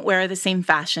doesn't wear the same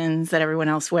fashions that everyone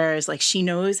else wears. She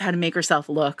knows how to make herself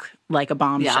look like a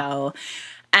bombshell. Yeah.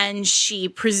 And she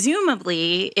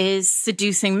presumably is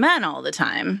seducing men all the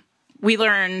time, we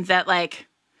learn that, like,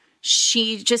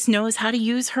 she just knows how to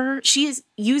use her. She is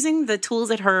using the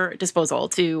tools at her disposal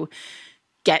to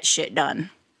get shit done.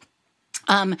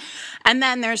 And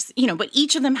then there's, but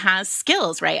each of them has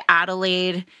skills, right?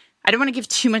 Adelaide, I don't want to give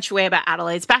too much away about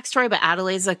Adelaide's backstory, but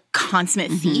Adelaide's a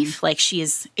consummate thief. Like, she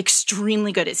is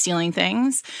extremely good at stealing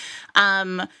things.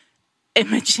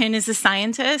 Imogen is a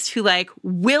scientist who, like,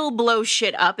 will blow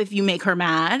shit up if you make her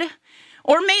mad.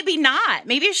 Or maybe not.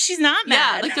 Maybe she's not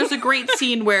mad. Yeah, like, there's a great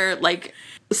scene where, like,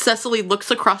 Cecily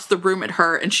looks across the room at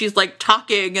her and she's, like,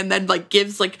 talking and then, like,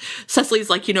 gives, like, Cecily's,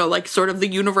 like, like, sort of the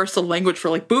universal language for,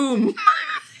 like, boom.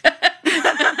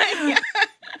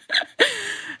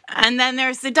 And then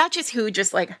there's the Duchess, who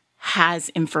just, like, has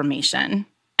information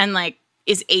and, like,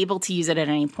 is able to use it at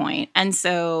any point. And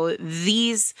so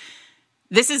this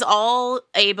is all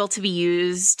able to be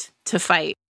used to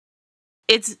fight.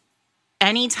 It's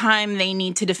anytime they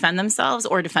need to defend themselves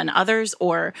or defend others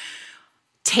or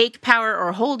take power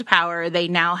or hold power, they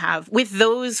now have, with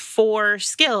those 4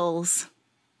 skills,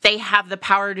 they have the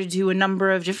power to do a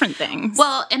number of different things.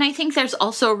 Well, and I think there's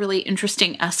also a really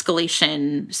interesting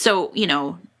escalation. So,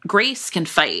 Grace can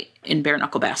fight in Bare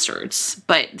Knuckle Bastards,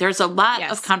 but there's a lot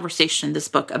of conversation in this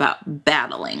book about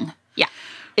battling. Yeah.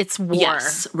 It's war.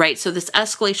 Yes, right. So this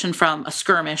escalation from a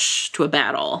skirmish to a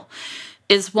battle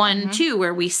is one, too,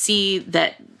 where we see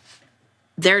that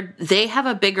they have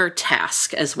a bigger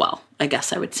task as well, I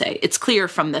guess I would say. It's clear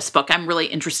from this book. I'm really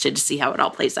interested to see how it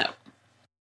all plays out.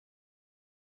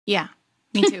 Yeah,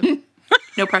 me too.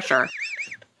 No pressure.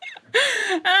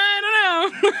 I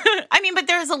don't know. I mean, but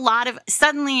there's a lot of,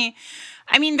 suddenly,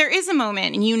 I mean, there is a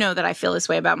moment, and that I feel this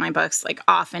way about my books, like,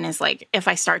 often is, like, if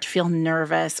I start to feel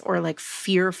nervous or, like,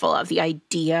 fearful of the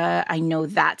idea, I know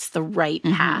that's the right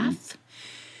path.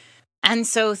 And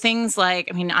so things like,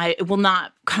 I mean, it will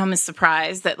not come as a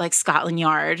surprise that, like, Scotland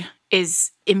Yard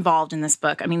is involved in this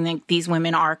book. I mean, like, these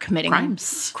women are committing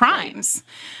crimes. Right.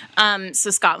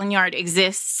 So Scotland Yard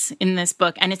exists in this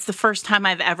book, and it's the first time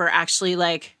I've ever actually,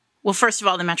 like, well, first of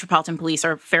all, the Metropolitan Police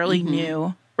are fairly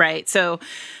new, right? So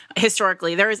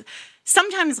historically, there's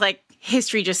sometimes, like,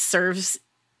 history just serves,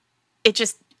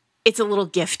 it's a little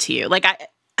gift to you. Like,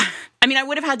 I mean, I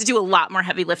would have had to do a lot more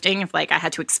heavy lifting if, like, I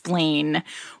had to explain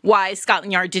why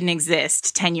Scotland Yard didn't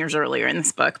exist 10 years earlier in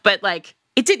this book. But, like,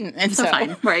 it didn't. And so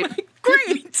fine, right?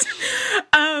 Great.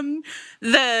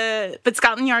 But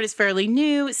Scotland Yard is fairly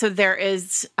new. So there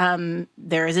is a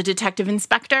detective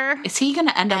inspector. Is he going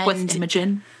to end up with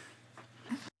Imogen?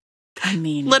 I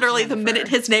mean, literally, the minute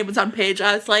his name was on page,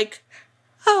 I was like,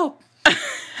 oh,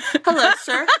 hello,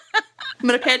 sir. I'm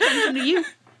going to pay attention to you.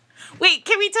 Wait,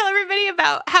 can we tell everybody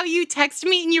about how you texted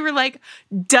me and you were like,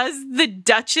 does the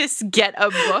Duchess get a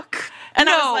book? And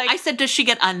no, I said, does she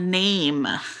get a name?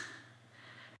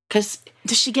 Because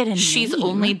does she get a name? She's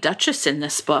only Duchess in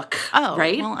this book. Oh,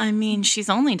 right? Well, I mean, she's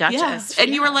only Duchess. Yeah.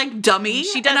 And you were like, dummy.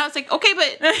 She does. And I was like, okay,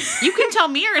 but you can tell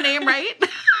me her name, right?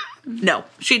 No,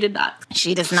 she did not.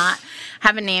 She does not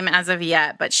have a name as of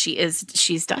yet, but she's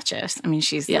Duchess. I mean,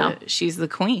 she's the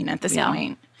queen at this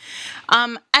point.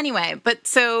 Anyway, but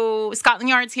so Scotland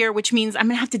Yard's here, which means I'm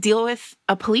going to have to deal with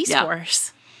a police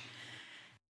force.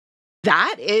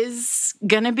 That is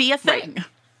going to be a thing. Right.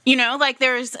 Like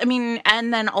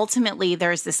and then ultimately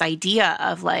there's this idea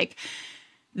of, like,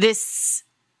 this,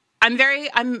 I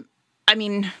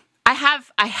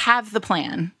have the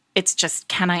plan. It's just,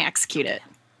 can I execute it?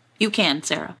 You can,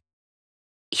 Sarah.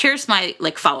 Here's my,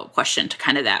 like, follow-up question to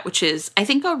kind of that, which is, I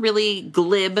think a really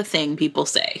glib thing people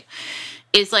say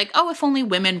is, like, oh, if only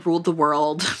women ruled the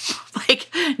world, like,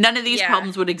 none of these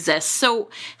problems would exist. So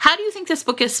how do you think this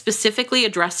book is specifically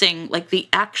addressing, like, the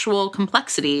actual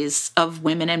complexities of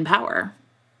women in power?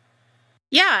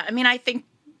 Yeah, I mean, I think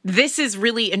this is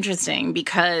really interesting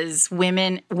because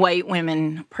women, white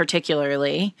women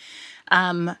particularly,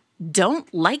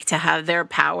 don't like to have their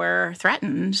power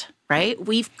threatened, right?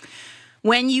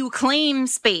 When you claim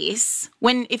space,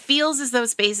 when it feels as though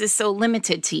space is so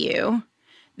limited to you,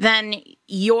 then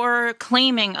your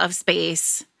claiming of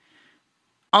space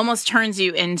almost turns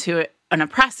you into an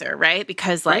oppressor, right?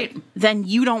 Because, like, then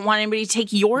you don't want anybody to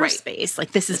take your space.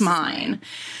 Like, this is mine.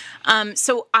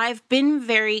 So I've been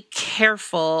very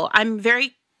careful. I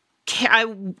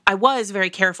was very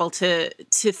careful to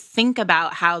think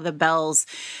about how the Bells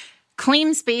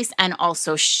claim space and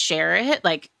also share it,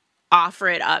 like, offer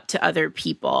it up to other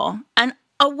people. And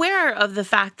aware of the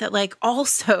fact that, like,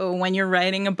 also when you're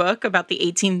writing a book about the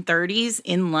 1830s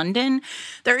in London,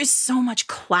 there is so much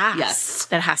class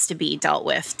that has to be dealt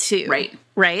with too.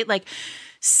 Right? Like,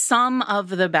 some of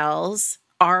the Bells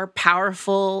are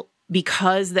powerful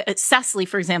because Cecily,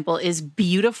 for example, is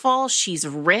beautiful. She's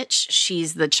rich.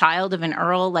 She's the child of an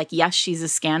earl. Like, yes, she's a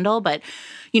scandal, but,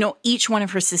 each one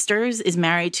of her sisters is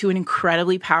married to an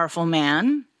incredibly powerful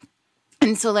man.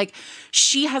 And so, like,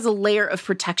 she has a layer of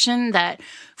protection that,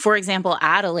 for example,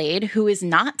 Adelaide, who is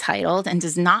not titled and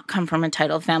does not come from a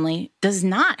titled family, does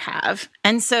not have.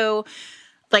 And so,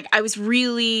 like, I was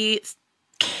really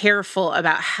careful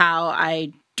about how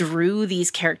I drew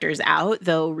these characters out,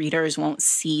 though readers won't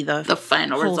see the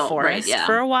final full result, forest right, yeah.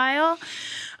 for a while.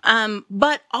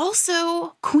 But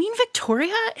also, Queen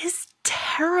Victoria is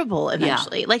terrible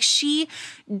eventually. Yeah. Like, she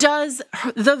does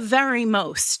the very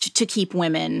most to keep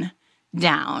women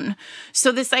down.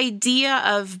 So this idea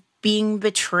of being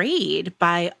betrayed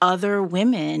by other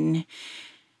women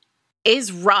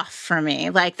is rough for me.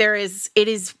 Like, it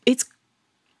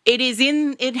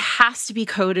has to be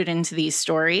coded into these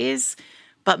stories,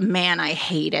 but man, I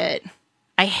hate it.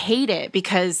 I hate it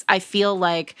because I feel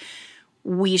like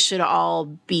we should all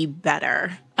be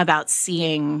better about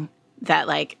seeing that,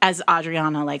 like, as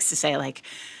Adriana likes to say, like,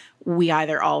 we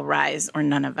either all rise or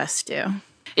none of us do.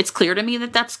 It's clear to me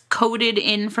that that's coded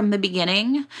in from the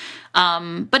beginning.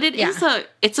 But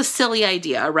it's a silly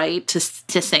idea, right? To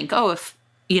think, if,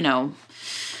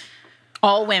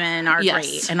 all women are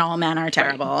great and all men are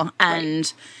terrible.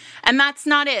 Right. And that's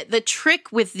not it. The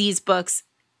trick with these books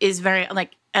is very,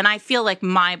 like, and I feel like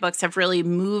my books have really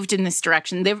moved in this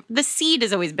direction. The seed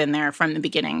has always been there from the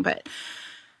beginning, but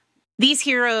these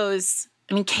heroes,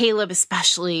 I mean, Caleb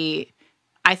especially,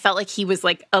 I felt like he was,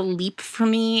 like, a leap for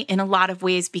me in a lot of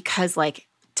ways because, like,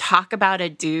 talk about a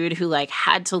dude who, like,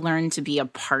 had to learn to be a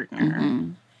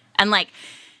partner and, like,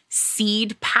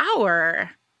 cede power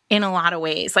in a lot of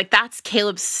ways. Like, that's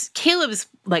Caleb's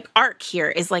like, arc here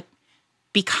is, like,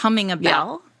 becoming a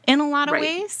Belle in a lot of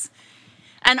ways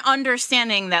and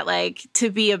understanding that, like,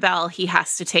 to be a Belle, he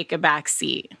has to take a back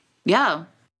seat. Yeah.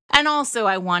 And also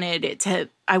I wanted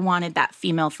that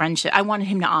female friendship. I wanted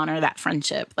him to honor that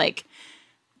friendship. Like,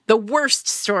 the worst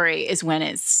story is when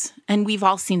and we've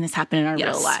all seen this happen in our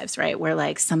real lives, right? Where,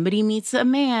 like, somebody meets a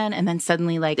man and then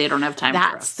suddenly, like, they don't have time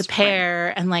that's for us. the pair,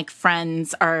 right? And, like,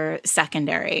 friends are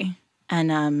secondary.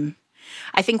 And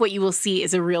I think what you will see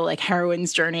is a real, like,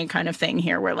 heroine's journey kind of thing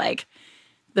here where, like,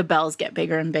 the bells get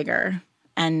bigger and bigger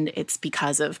and it's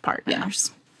because of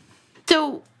partners. Yeah.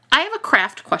 So I have a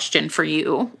craft question for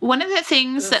you. One of the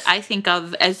things that I think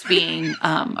of as being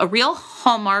a real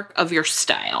hallmark of your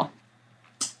style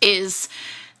is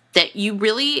that you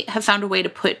really have found a way to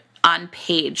put on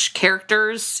page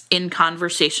characters in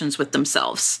conversations with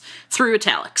themselves through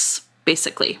italics,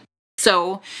 basically.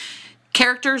 So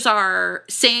characters are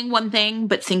saying one thing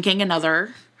but thinking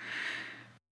another.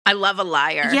 I love a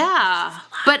liar. Yeah,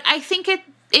 but I think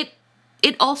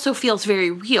it also feels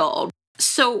very real.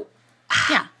 So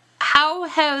how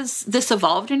has this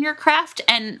evolved in your craft,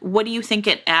 and what do you think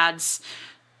it adds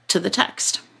to the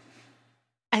text?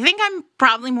 I think I'm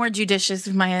probably more judicious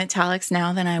with my italics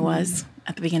now than I was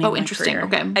at the beginning of my career.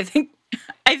 Okay.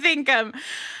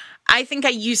 I think I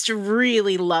used to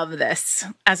really love this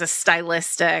as a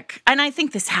stylistic, and I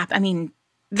think this happened. I mean,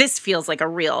 this feels like a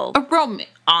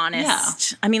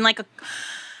honest. Yeah. I mean, like,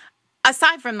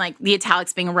 aside from, like, the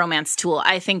italics being a romance tool,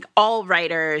 I think all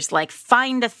writers, like,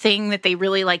 find a thing that they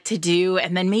really like to do,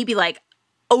 and then maybe, like,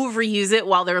 overuse it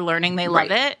while they're learning they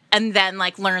love it, and then,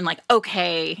 like, learn, like,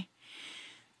 okay,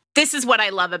 this is what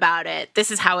I love about it.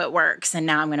 This is how it works. And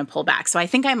now I'm going to pull back. So I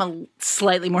think I'm a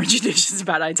slightly more judicious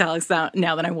about italics now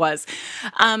than I was.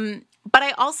 But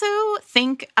I also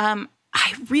think I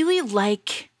really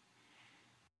like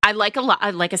a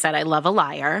lot. Like I said, I love a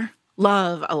liar.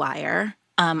 Love a liar.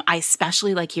 I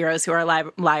especially like heroes who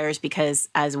are liars because,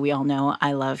 as we all know,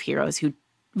 I love heroes who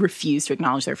refuse to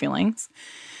acknowledge their feelings.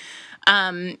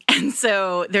 And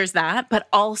so there's that. But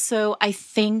also, I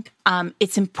think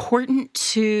it's important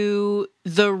to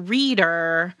the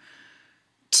reader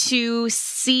to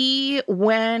see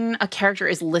when a character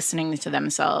is listening to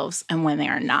themselves and when they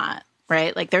are not,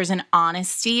 right? Like, there's an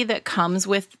honesty that comes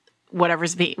with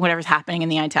whatever's happening in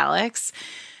the italics.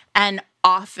 And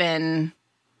often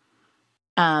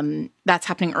that's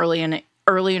happening early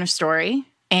in a story.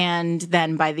 And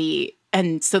then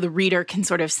and so the reader can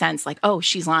sort of sense, like, oh,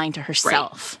 she's lying to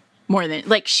herself more than,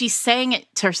 like, she's saying it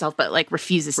to herself, but, like,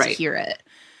 refuses to hear it.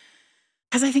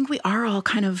 Because I think we are all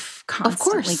kind of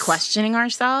constantly questioning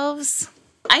ourselves.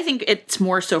 I think it's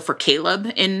more so for Caleb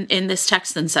in this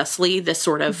text than Cecily, this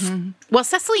sort of... Mm-hmm. Well,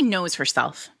 Cecily knows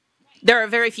herself. There are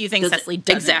very few things Cecily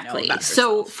doesn't know about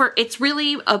herself. So it's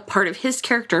really a part of his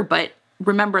character, but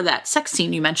remember that sex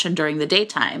scene you mentioned during the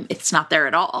daytime. It's not there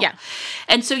at all. Yeah.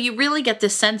 And so you really get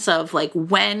this sense of like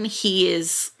when he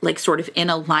is like sort of in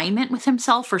alignment with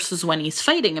himself versus when he's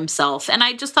fighting himself. And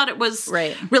I just thought it was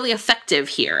really effective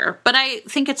here. But I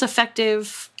think it's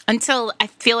effective until I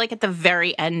feel like at the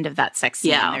very end of that sex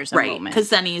scene, there's a moment. Because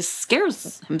then he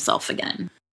scares himself again.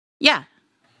 Yeah.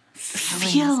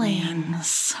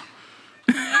 Feelings.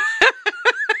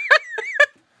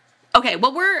 Okay,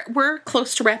 well, we're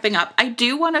close to wrapping up. I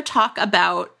do want to talk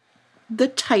about the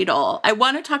title. I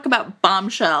want to talk about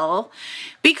Bombshell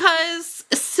because,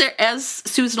 as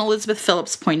Susan Elizabeth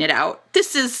Phillips pointed out,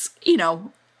 this is,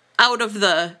 out of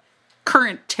the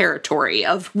current territory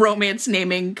of romance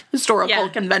naming historical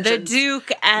conventions. The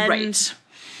Duke and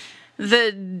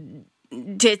the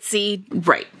ditzy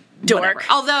dork. Whatever.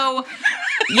 Although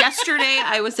yesterday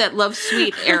I was at Love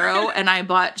Sweet Arrow and I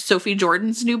bought Sophie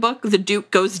Jordan's new book, The Duke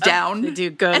Goes Down. The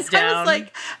Duke Goes Down. I was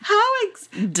like,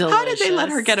 how did they let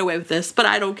her get away with this? But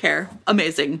I don't care.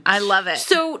 Amazing. I love it.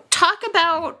 So talk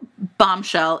about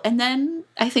Bombshell, and then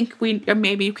I think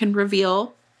maybe you can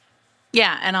reveal.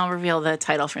 Yeah, and I'll reveal the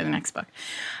title for the next book.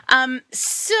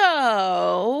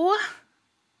 So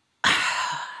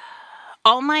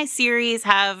all my series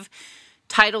have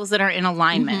titles that are in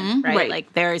alignment, right? Like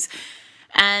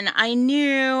and I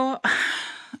knew,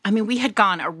 we had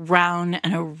gone around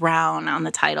and around on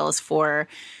the titles for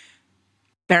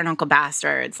Bare Knuckle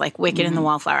Bastards. Like Wicked and the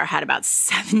Wallflower had about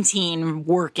 17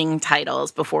 working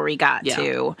titles before we got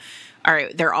to, all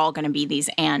right, they're all going to be these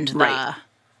and the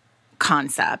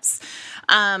concepts.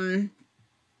 And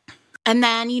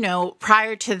then,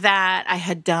 prior to that, I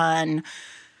had done...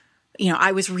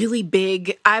 I was really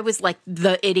big. I was like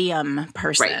the idiom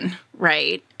person,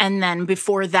 right? And then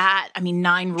before that,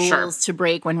 9 Rules to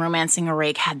Break When Romancing a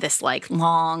Rake had this like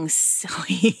long,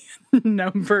 silly,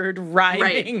 numbered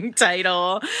rhyming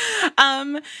title.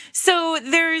 So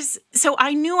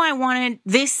I knew I wanted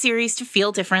this series to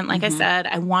feel different. Like I said,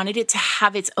 I wanted it to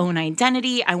have its own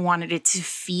identity. I wanted it to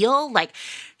feel like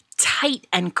tight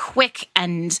and quick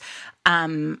and,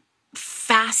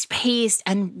 fast-paced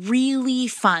and really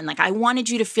fun. Like I wanted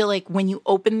you to feel like when you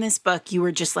open this book, you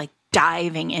were just like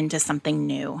diving into something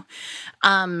new.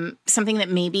 Something that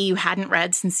maybe you hadn't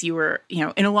read since you were,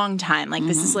 in a long time. Like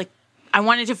this is like, I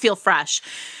wanted to feel fresh.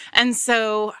 And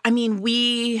so,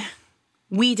 we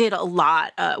did a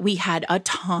lot. We had a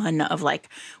ton of like,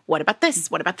 what about this?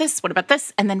 What about this? What about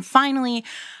this? And then finally,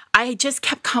 I just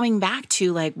kept coming back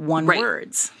to like one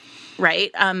words.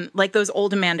 Right? Like those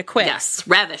old Amanda Quick. Yes,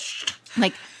 ravished.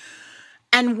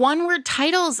 And one-word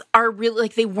titles are really,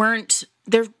 like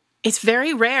it's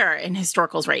very rare in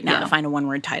historicals right now to find a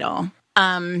one-word title.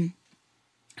 And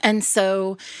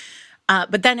so,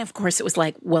 but then of course it was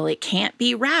like, well, it can't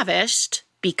be ravished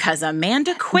because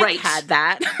Amanda Quick had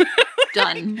that.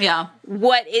 Done, yeah.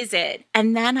 What is it?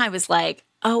 And then I was like,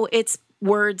 oh, it's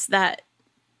words that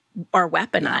are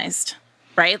weaponized,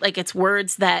 right? Like it's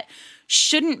words that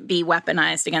shouldn't be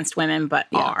weaponized against women, but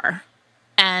are.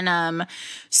 And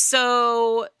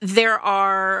so there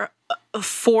are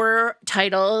 4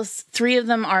 titles. 3 of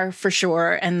them are for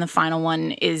sure, and the final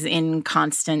one is in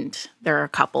constant. There are a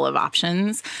couple of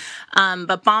options.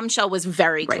 But Bombshell was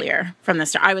very clear from the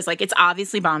start. I was like, it's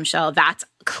obviously Bombshell. That's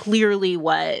clearly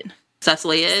what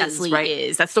Cecily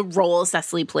is. That's the role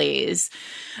Cecily plays.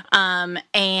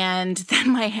 And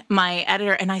then my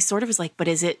editor, and I sort of was like, but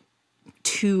is it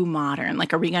too modern?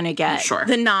 Like, are we going to get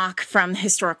the knock from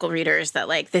historical readers that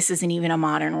like this isn't even a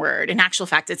modern word? In actual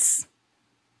fact, it's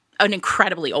an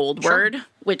incredibly old word,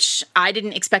 which I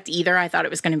didn't expect either. I thought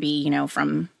it was going to be,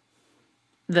 from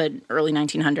the early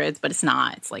 1900s, but it's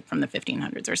not. It's like from the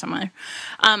 1500s or somewhere.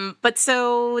 But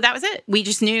so that was it. We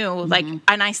just knew, like,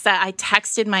 and I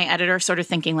texted my editor sort of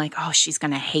thinking like, oh, she's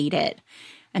going to hate it.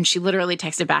 And she literally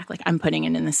texted back, like, I'm putting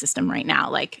it in the system right now.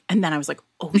 Like, and then I was like,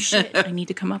 oh, shit, I need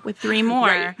to come up with 3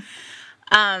 more.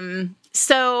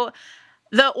 So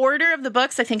the order of the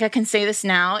books, I think I can say this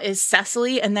now, is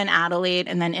Cecily and then Adelaide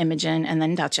and then Imogen and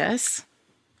then Duchess,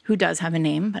 who does have a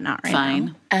name, but not right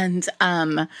now. And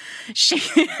she...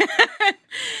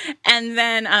 And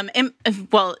then,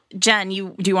 Jen, do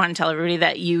you want to tell everybody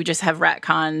that you just have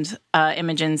retconned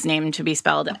Imogen's name to be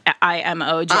spelled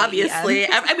Imogen? Obviously.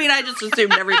 I just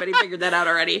assumed everybody figured that out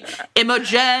already.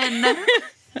 Imogen.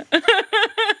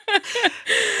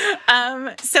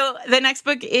 So the next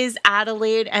book is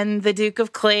Adelaide and the Duke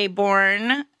of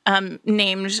Claiborne,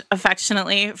 named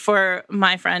affectionately for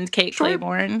my friend Kate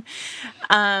Claiborne.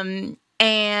 And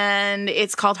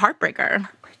it's called Heartbreaker.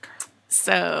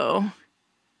 So...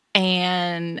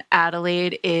 And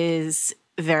Adelaide is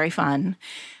very fun.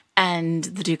 And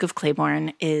the Duke of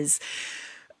Claiborne is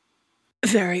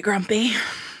Very grumpy.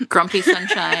 Grumpy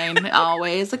Sunshine,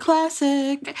 always a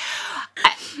classic.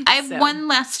 I have one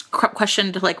last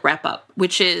question to like wrap up,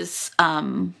 which is,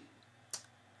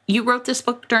 you wrote this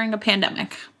book during a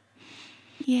pandemic.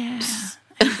 Yeah,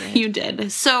 you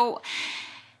did. So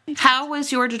how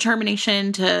was your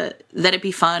determination to let it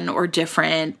be fun or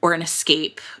different or an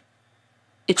escape?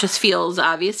 It just feels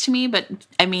obvious to me, but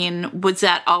I mean, was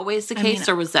that always the case,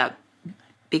 or was that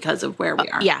because of where we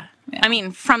are? Yeah. I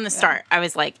mean, from the start, I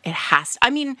was like, it has to, I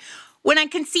mean, when I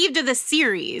conceived of the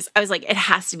series, I was like, it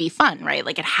has to be fun, right?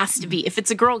 Like, it has to be, if it's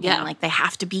a girl game, like, they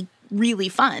have to be really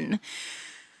fun.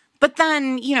 But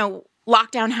then, you know,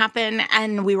 lockdown happened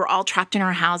and we were all trapped in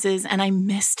our houses and I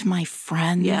missed my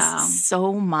friends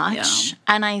so much. Yeah.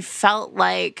 And I felt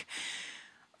like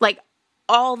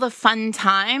all the fun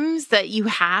times that you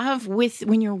have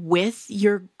when you're with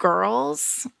your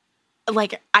girls,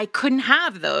 like, I couldn't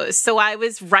have those. So I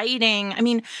was writing, I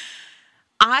mean,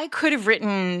 I could have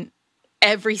written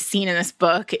every scene in this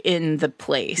book in the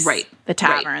place, the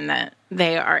tavern that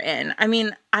they are in. I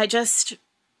mean, I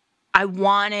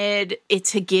wanted it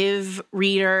to give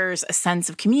readers a sense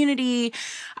of community.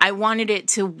 I wanted it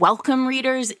to welcome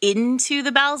readers into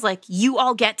the Bells. Like, you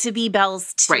all get to be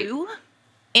Bells too,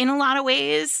 in a lot of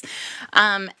ways.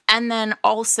 And then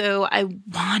also, I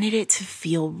wanted it to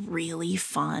feel really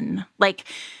fun. Like,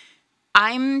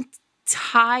 I'm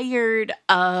tired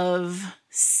of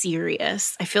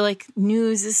serious. I feel like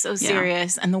news is so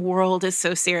serious and the world is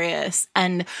so serious.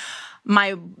 And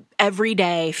my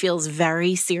everyday feels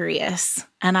very serious.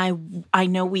 And I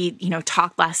know we,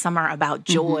 talked last summer about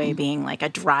joy being like a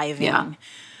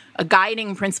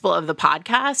guiding principle of the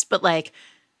podcast, but like,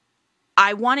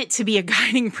 I want it to be a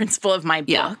guiding principle of my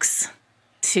books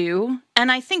too.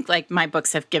 And I think like my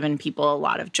books have given people a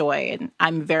lot of joy, and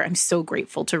I'm so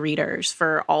grateful to readers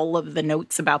for all of the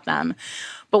notes about them.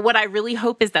 But what I really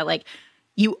hope is that like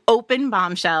you open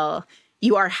Bombshell,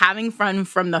 you are having fun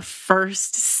from the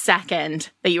first second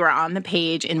that you are on the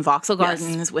page in Vauxhall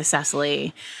Gardens with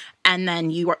Cecily. And then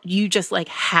you just like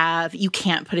you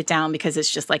can't put it down because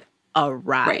it's just like a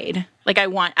ride. Like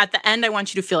at the end, I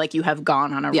want you to feel like you have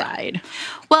gone on a ride.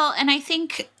 Well, and I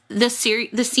think the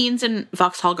scenes in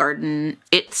Vauxhall Garden,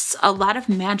 it's a lot of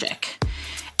magic.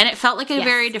 And it felt like a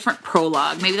very different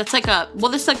prologue. Maybe that's like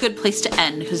this is a good place to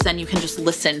end, because then you can just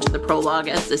listen to the prologue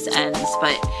as this ends.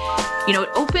 But, it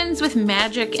opens with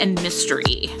magic and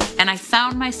mystery. And I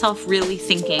found myself really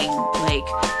thinking, like,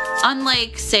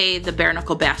 unlike, say, the Bare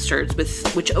Knuckle Bastards,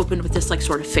 which opened with this, like,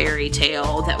 sort of fairy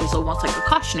tale that was almost like a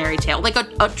cautionary tale, like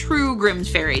a true Grimm's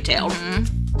fairy tale.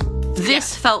 Mm-hmm.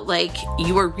 This felt like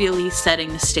you were really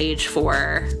setting the stage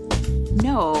for,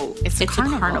 no, it's a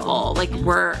carnival. Like,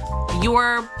 you're,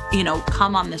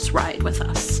 come on this ride with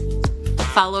us.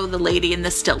 Follow the lady in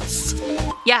the stilts.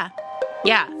 Yeah.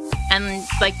 Yeah. And,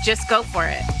 like, just go for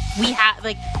it.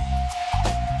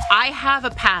 I have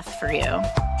a path for you.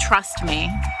 Trust me.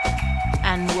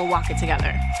 And we'll walk it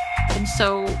together. And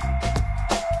so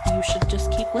you should just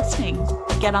keep listening.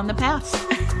 Get on the path.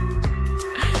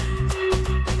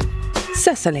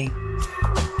 Cecily.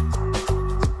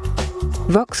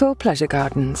 Vauxhall Pleasure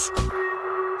Gardens.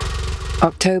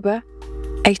 October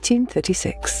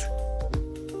 1836.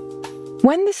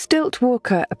 When the stilt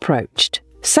walker approached,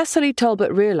 Cecily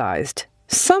Talbot realised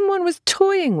someone was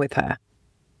toying with her.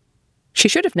 She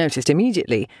should have noticed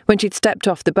immediately when she'd stepped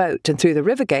off the boat and through the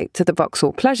river gates of the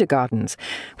Vauxhall Pleasure Gardens,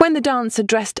 when the dancer,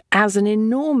 dressed as an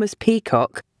enormous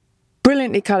peacock,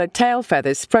 brilliantly coloured tail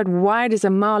feathers spread wide as a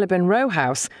Marylebone row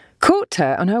house, caught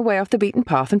her on her way off the beaten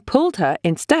path and pulled her,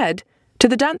 instead, to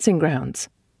the dancing grounds.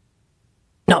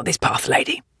 "Not this path,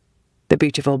 lady," the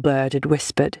beautiful bird had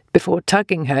whispered, before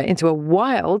tugging her into a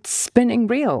wild, spinning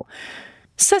reel.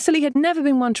 Cecily had never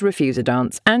been one to refuse a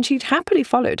dance, and she'd happily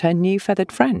followed her new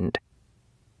feathered friend.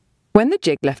 When the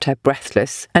jig left her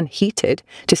breathless and heated,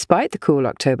 despite the cool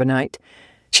October night,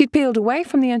 she'd peeled away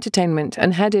from the entertainment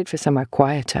and headed for somewhere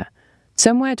quieter,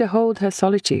 somewhere to hold her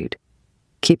solitude,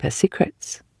 keep her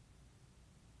secrets.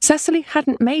 Cecily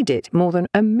hadn't made it more than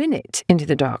a minute into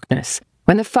the darkness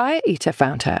when the fire-eater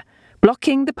found her,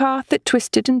 blocking the path that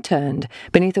twisted and turned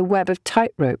beneath a web of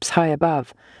tight ropes high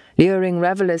above, luring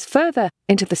revellers further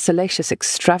into the salacious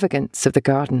extravagance of the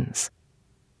gardens.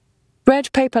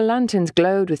 Red paper lanterns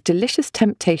glowed with delicious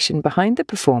temptation behind the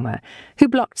performer, who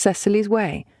blocked Cecily's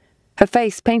way, her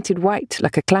face painted white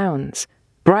like a clown's,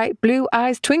 bright blue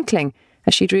eyes twinkling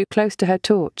as she drew close to her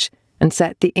torch and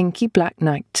set the inky black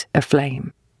night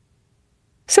aflame.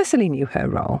 Cecily knew her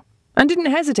role, and didn't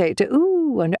hesitate to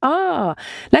ooh and ah,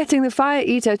 letting the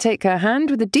fire-eater take her hand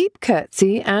with a deep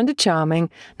curtsy and a charming,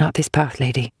 "Not this path,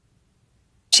 lady."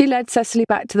 She led Cecily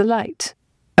back to the light,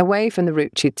 away from the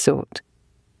route she'd sought.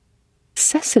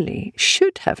 Cecily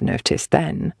should have noticed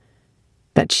then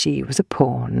that she was a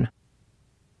pawn.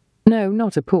 No,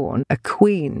 not a pawn, a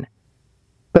queen,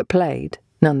 but played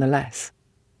nonetheless.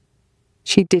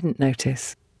 She didn't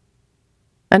notice.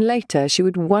 And later she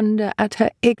would wonder at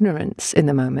her ignorance in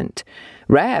the moment,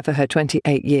 rare for her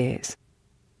 28 years,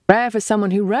 rare for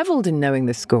someone who revelled in knowing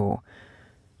the score,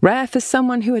 rare for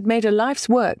someone who had made a life's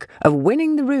work of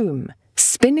winning the room,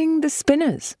 spinning the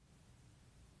spinners.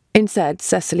 Instead,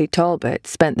 Cecily Talbot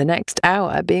spent the next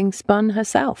hour being spun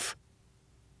herself,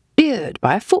 jeered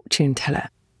by a fortune teller,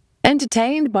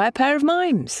 entertained by a pair of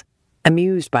mimes,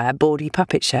 amused by a bawdy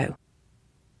puppet show.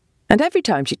 And every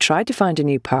time she tried to find a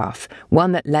new path,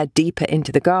 one that led deeper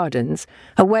into the gardens,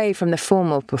 away from the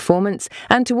formal performance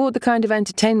and toward the kind of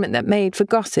entertainment that made for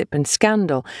gossip and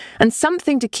scandal, and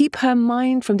something to keep her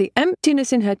mind from the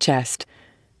emptiness in her chest,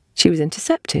 she was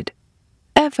intercepted,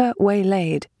 ever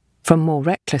waylaid from more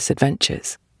reckless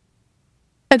adventures.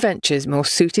 Adventures more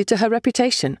suited to her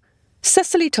reputation.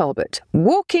 Cecily Talbot,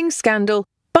 walking scandal,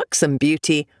 buxom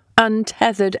beauty,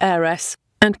 untethered heiress,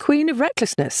 and queen of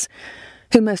recklessness,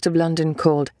 who most of London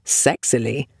called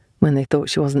sexily when they thought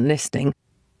she wasn't listening,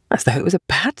 as though it was a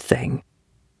bad thing.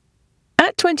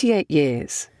 At 28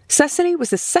 years, Cecily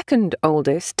was the second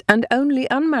oldest and only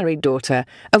unmarried daughter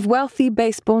of wealthy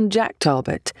base-born Jack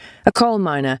Talbot, a coal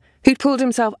miner who'd pulled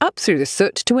himself up through the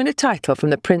soot to win a title from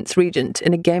the Prince Regent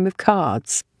in a game of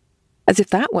cards. As if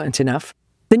that weren't enough,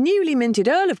 the newly minted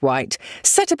Earl of White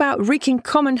set about wreaking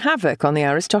common havoc on the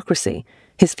aristocracy,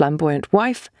 his flamboyant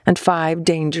wife and 5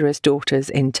 dangerous daughters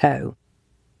in tow.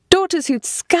 Daughters who'd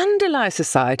scandalised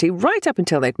society right up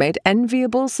until they'd made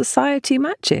enviable society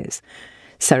matches.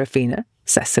 Seraphina,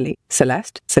 Cecily,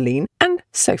 Celeste, Celine, and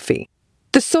Sophie.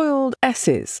 The soiled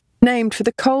S's, named for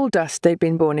the coal dust they'd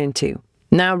been born into,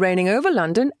 now reigning over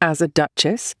London as a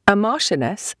duchess, a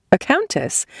marchioness, a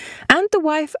countess, and the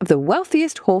wife of the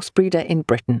wealthiest horse breeder in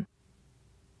Britain.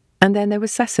 And then there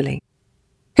was Cecily,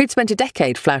 who'd spent a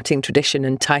decade flouting tradition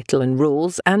and title and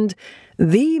rules, and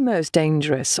the most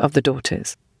dangerous of the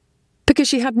daughters, because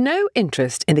she had no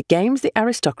interest in the games the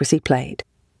aristocracy played.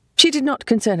 She did not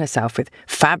concern herself with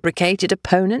fabricated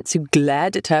opponents who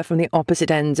glared at her from the opposite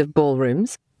ends of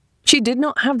ballrooms. She did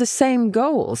not have the same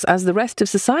goals as the rest of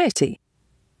society.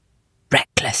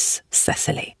 Reckless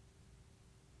Cecily.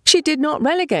 She did not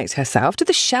relegate herself to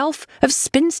the shelf of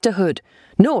spinsterhood,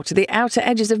 nor to the outer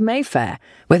edges of Mayfair,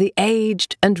 where the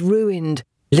aged and ruined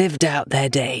lived out their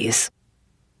days.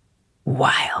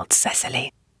 Wild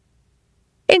Cecily.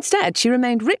 Instead, she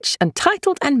remained rich and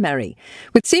titled and merry,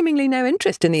 with seemingly no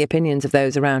interest in the opinions of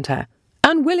those around her,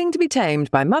 unwilling to be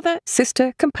tamed by mother,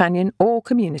 sister, companion, or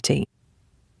community.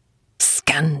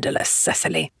 Scandalous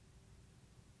Cecily.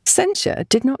 Censure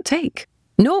did not take,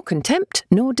 nor contempt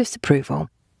nor disapproval,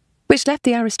 which left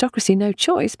the aristocracy no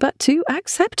choice but to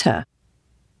accept her.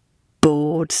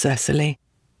 Bored Cecily.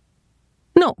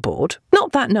 Not bored,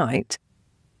 not that night.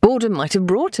 Boredom might have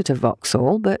brought her to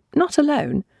Vauxhall, but not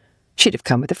alone. She'd have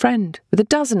come with a friend, with a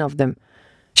dozen of them.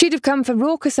 She'd have come for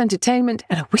raucous entertainment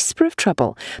and a whisper of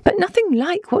trouble, but nothing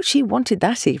like what she wanted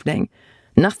that evening.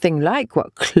 Nothing like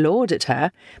what clawed at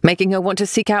her, making her want to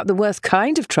seek out the worst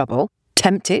kind of trouble,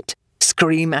 tempt it,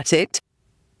 scream at it.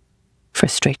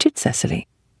 Frustrated Cecily.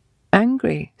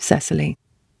 Angry Cecily.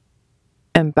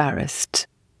 Embarrassed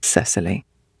Cecily.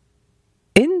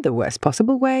 In the worst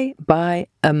possible way, by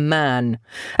a man.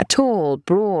 A tall,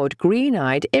 broad,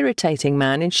 green-eyed, irritating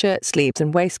man in shirt sleeves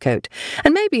and waistcoat,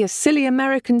 and maybe a silly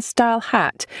American-style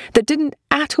hat that didn't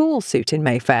at all suit in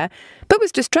Mayfair, but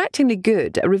was distractingly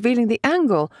good at revealing the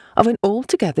angle of an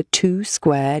altogether too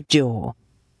square jaw.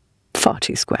 Far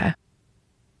too square.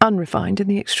 Unrefined in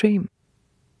the extreme.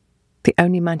 The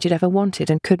only man she'd ever wanted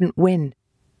and couldn't win.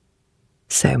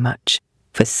 So much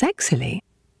for Cecily.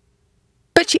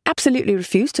 But she absolutely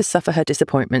refused to suffer her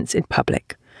disappointments in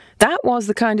public. That was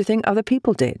the kind of thing other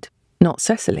people did, not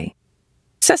Cecily.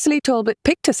 Cecily Talbot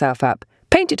picked herself up,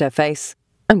 painted her face,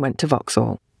 and went to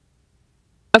Vauxhall.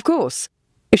 Of course,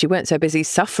 if she weren't so busy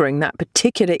suffering that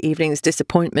particular evening's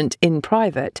disappointment in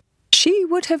private, she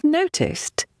would have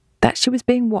noticed that she was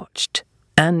being watched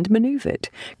and manoeuvred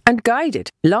and guided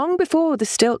long before the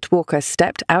stilt walker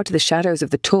stepped out of the shadows of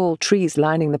the tall trees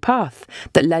lining the path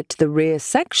that led to the rear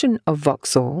section of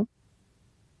Vauxhall,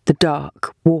 the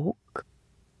Dark Walk.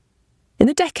 In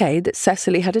the decade that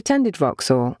Cecily had attended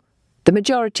Vauxhall, the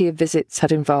majority of visits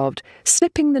had involved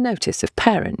slipping the notice of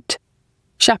parent,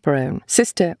 chaperone,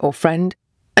 sister or friend,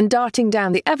 and darting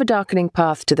down the ever-darkening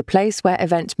path to the place where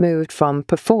events moved from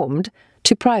performed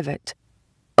to private,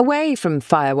 away from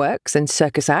fireworks and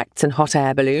circus acts and hot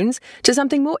air balloons to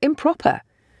something more improper,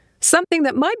 something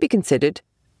that might be considered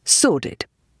sordid.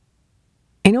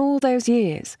 In all those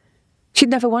years, she'd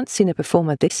never once seen a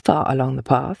performer this far along the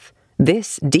path,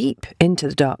 this deep into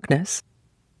the darkness.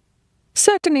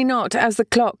 Certainly not as the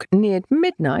clock neared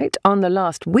midnight on the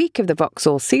last week of the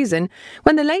Vauxhall season,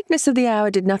 when the lateness of the hour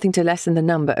did nothing to lessen the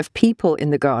number of people in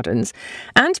the gardens,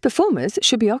 and performers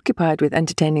should be occupied with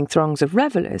entertaining throngs of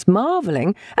revellers,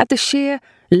 marvelling at the sheer,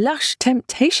 lush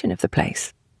temptation of the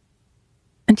place.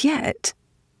 And yet,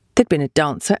 there'd been a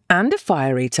dancer and a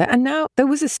fire-eater, and now there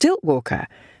was a stilt-walker,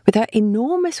 with her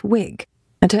enormous wig,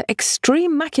 and her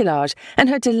extreme maquillage, and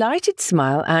her delighted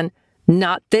smile, and,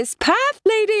 "Not this path,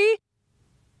 lady!"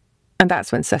 And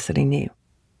that's when Cecily knew.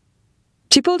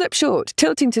 She pulled up short,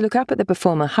 tilting to look up at the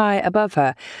performer high above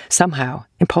her, somehow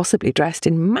impossibly dressed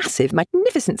in massive,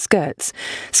 magnificent skirts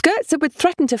that would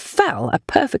threaten to fell a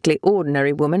perfectly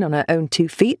ordinary woman on her own 2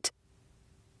 feet.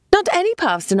 "Not any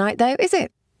paths tonight, though, is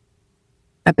it?"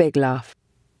 A big laugh,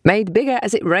 made bigger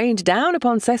as it rained down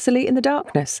upon Cecily in the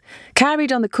darkness,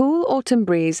 carried on the cool autumn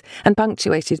breeze and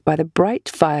punctuated by the bright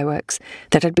fireworks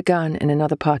that had begun in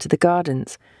another part of the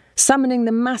gardens, summoning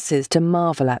the masses to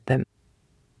marvel at them.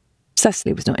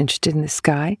 Cecily was not interested in the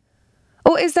sky.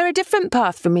 "Or is there a different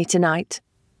path for me tonight?"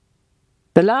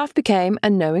 The laugh became a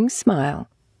knowing smile,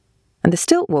 and the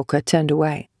stilt-walker turned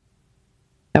away.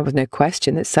 There was no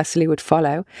question that Cecily would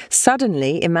follow,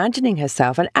 suddenly imagining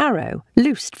herself an arrow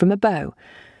loosed from a bow,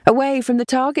 away from the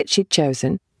target she'd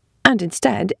chosen, and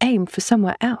instead aimed for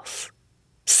somewhere else.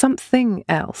 Something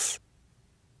else.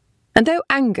 And though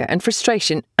anger and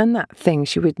frustration, and that thing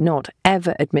she would not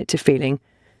ever admit to feeling,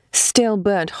 still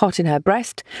burnt hot in her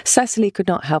breast, Cecily could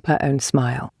not help her own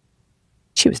smile.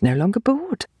 She was no longer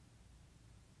bored.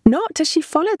 Not as she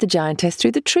followed the giantess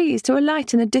through the trees to a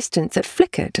light in the distance that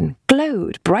flickered and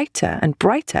glowed brighter and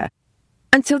brighter,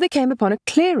 until they came upon a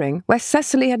clearing where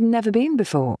Cecily had never been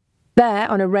before.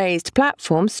 There, on a raised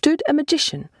platform, stood a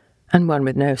magician, and one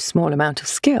with no small amount of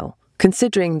skill,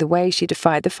 considering the way she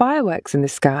defied the fireworks in the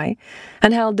sky,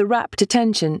 and held the rapt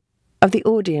attention of the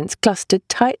audience clustered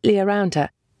tightly around her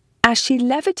as she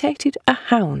levitated a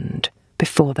hound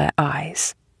before their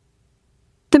eyes.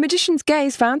 The magician's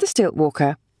gaze found the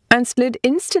stilt-walker and slid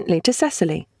instantly to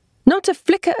Cecily, not a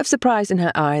flicker of surprise in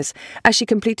her eyes as she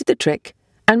completed the trick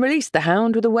and released the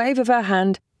hound with a wave of her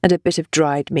hand and a bit of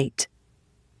dried meat.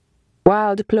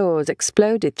 Wild applause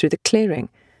exploded through the clearing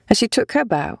as she took her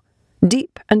bow,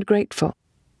 deep and grateful,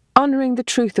 honouring the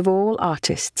truth of all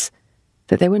artists,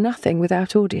 that they were nothing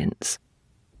without audience.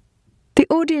 The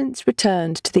audience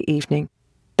returned to the evening,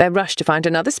 their rush to find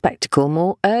another spectacle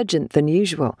more urgent than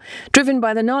usual, driven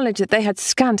by the knowledge that they had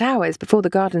scant hours before the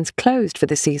gardens closed for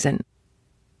the season.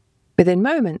 Within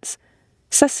moments,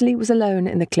 Cecily was alone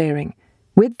in the clearing,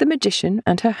 with the magician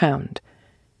and her hound.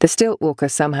 The stilt-walker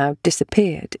somehow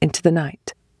disappeared into the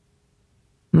night.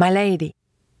 "My lady,"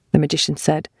 the magician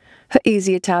said, her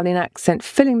easy Italian accent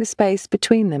filling the space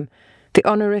between them, the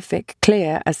honorific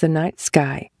clear as the night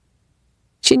sky.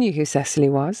 She knew who Cecily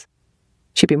was.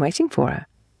 She'd been waiting for her,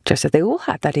 just as they all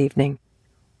had that evening.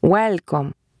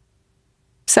 "Welcome."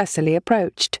 Cecily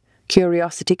approached,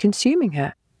 curiosity consuming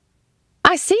her.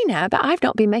 "I see now that I've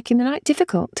not been making the night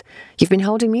difficult. You've been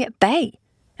holding me at bay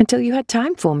until you had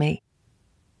time for me."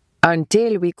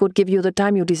 "Until we could give you the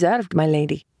time you deserved, my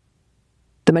lady."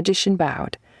 The magician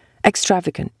bowed,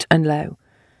 extravagant and low,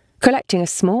 collecting a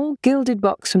small gilded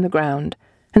box from the ground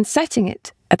and setting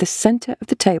it at the centre of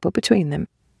the table between them.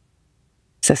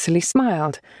 Cecily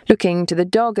smiled, looking to the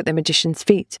dog at the magician's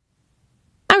feet.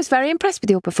 "I was very impressed with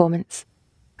your performance.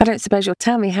 I don't suppose you'll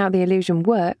tell me how the illusion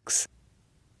works."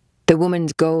 The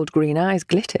woman's gold-green eyes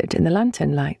glittered in the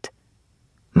lantern light.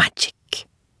 "Magic."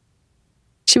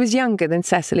 She was younger than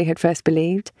Cecily had first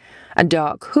believed, a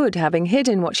dark hood having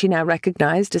hidden what she now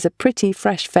recognised as a pretty,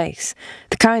 fresh face,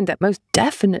 the kind that most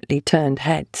definitely turned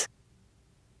heads.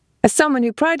 As someone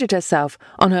who prided herself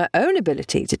on her own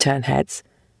ability to turn heads,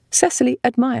 Cecily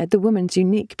admired the woman's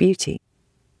unique beauty.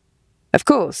 Of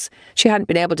course, she hadn't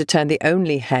been able to turn the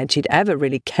only head she'd ever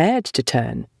really cared to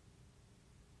turn.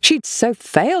 She'd so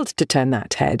failed to turn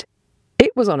that head,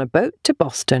 it was on a boat to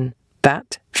Boston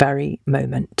that very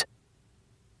moment.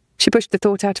 She pushed the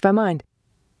thought out of her mind.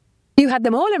 "You had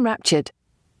them all enraptured."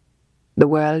 "The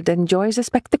world enjoys a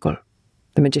spectacle,"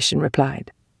 the magician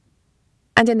replied.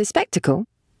 "And in the spectacle,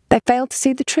 they failed to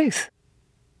see the truth."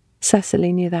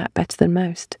 Cecily knew that better than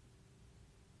most.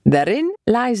 "Therein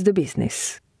lies the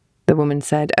business," the woman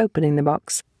said, opening the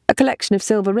box, a collection of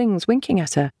silver rings winking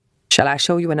at her. "Shall I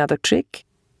show you another trick?"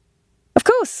 "Of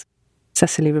course,"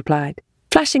 Cecily replied,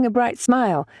 flashing a bright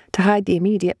smile to hide the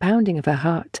immediate pounding of her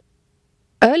heart.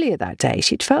 Earlier that day,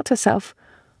 she'd felt herself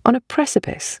on a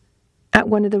precipice, at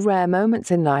one of the rare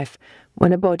moments in life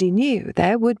when a body knew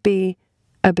there would be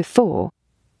a before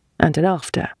and an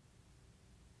after.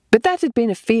 But that had been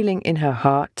a feeling in her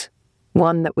heart,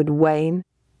 one that would wane,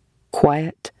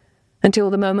 quiet, until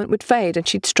the moment would fade and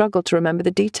she'd struggle to remember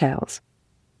the details.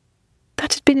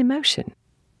 That had been emotion.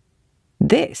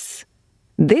 This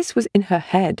was in her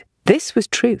head. This was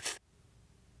truth.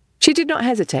 She did not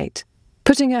hesitate,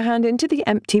 putting her hand into the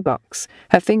empty box,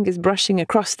 her fingers brushing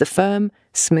across the firm,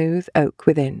 smooth oak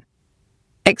within.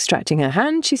 Extracting her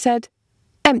hand, she said,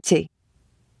 "Empty."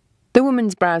 The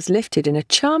woman's brows lifted in a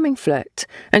charming flirt,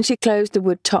 and she closed the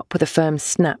wood top with a firm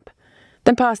snap,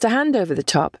 then passed a hand over the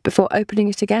top before opening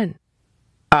it again.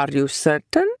 "Are you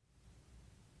certain?"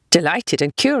 Delighted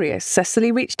and curious,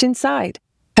 Cecily reached inside,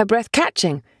 her breath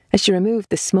catching as she removed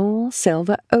the small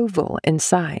silver oval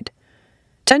inside.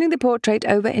 Turning the portrait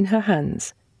over in her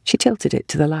hands, she tilted it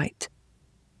to the light.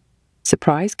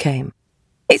 Surprise came.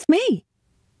 "It's me!"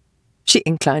 She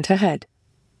inclined her head.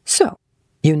 "So,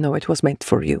 you know it was meant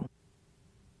for you."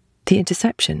 The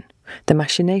interception, the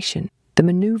machination, the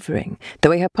manoeuvring, the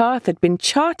way her path had been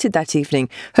charted that evening,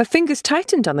 her fingers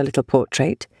tightened on the little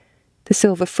portrait, the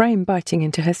silver frame biting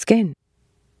into her skin.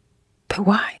 But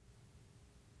why?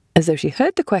 As though she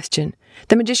heard the question,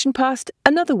 the magician passed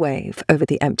another wave over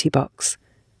the empty box,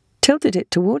 tilted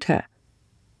it toward her.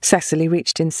 Cecily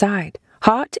reached inside,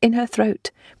 heart in her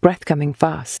throat, breath coming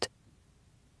fast.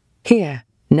 Here,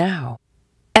 now,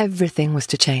 everything was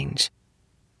to change.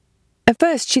 At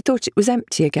first she thought it was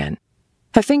empty again,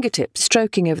 her fingertips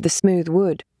stroking over the smooth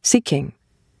wood, seeking,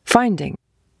 finding.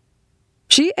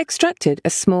 She extracted a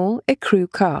small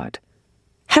écru card,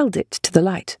 held it to the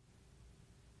light.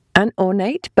 An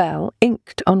ornate bell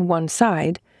inked on one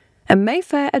side, a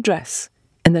Mayfair address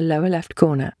in the lower left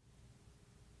corner.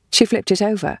 She flipped it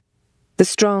over, the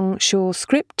strong shore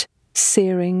script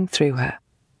searing through her.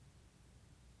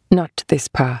 "Not this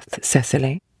path,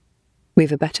 Cecily.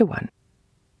 We've a better one.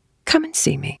 Come and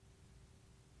see me.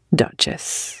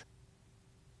 Duchess."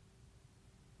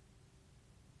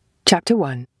 Chapter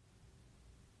 1.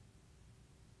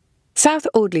 South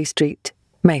Audley Street,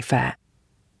 Mayfair.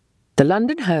 The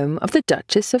London home of the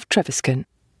Duchess of Treviscan.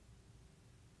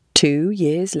 2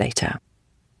 years later.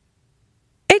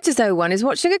 It's as though one is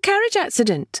watching a carriage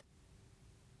accident.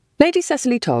 Lady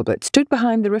Cecily Talbot stood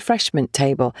behind the refreshment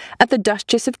table at the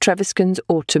Duchess of Treviscan's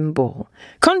autumn ball,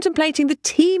 contemplating the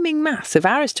teeming mass of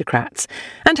aristocrats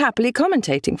and happily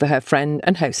commentating for her friend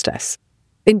and hostess.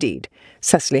 Indeed,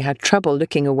 Cecily had trouble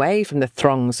looking away from the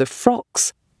throngs of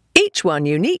frocks, each one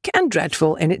unique and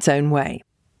dreadful in its own way.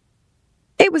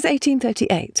 It was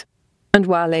 1838, and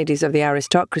while ladies of the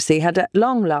aristocracy had at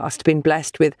long last been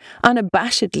blessed with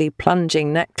unabashedly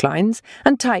plunging necklines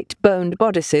and tight boned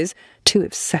bodices, two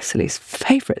of Cecily's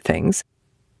favourite things,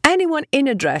 anyone in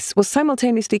a dress was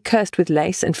simultaneously cursed with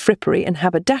lace and frippery and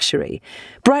haberdashery,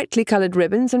 brightly coloured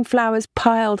ribbons and flowers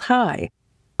piled high,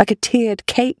 like a tiered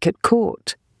cake at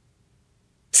court.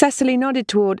 Cecily nodded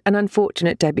toward an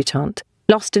unfortunate debutante,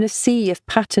 lost in a sea of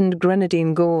patterned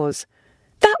grenadine gauze.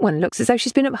 "That one looks as though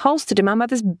she's been upholstered in my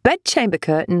mother's bedchamber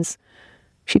curtains."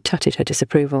 She tutted her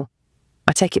disapproval.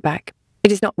 "I take it back.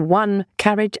 It is not one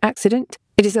carriage accident.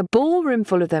 It is a ballroom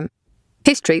full of them.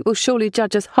 History will surely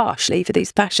judge us harshly for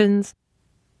these fashions."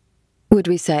 Would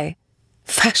we say,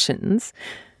 fashions?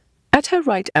 At her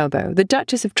right elbow, the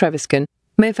Duchess of Treviscan,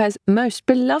 Mayfair's most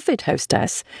beloved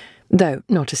hostess, though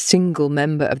not a single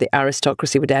member of the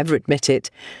aristocracy would ever admit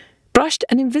it, brushed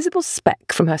an invisible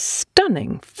speck from her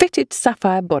stunning, fitted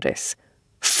sapphire bodice,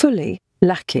 fully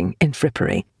lacking in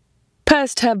frippery,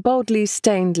 pursed her boldly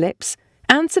stained lips,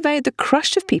 and surveyed the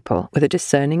crush of people with a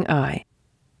discerning eye.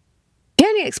 The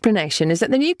only explanation is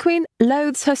that the new queen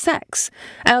loathes her sex,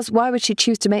 else why would she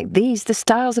choose to make these the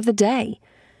styles of the day?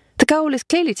 The goal is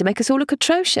clearly to make us all look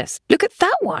atrocious. Look at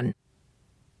that one!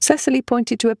 Cecily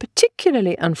pointed to a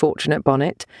particularly unfortunate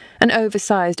bonnet, an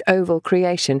oversized oval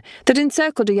creation that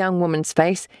encircled a young woman's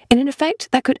face in an effect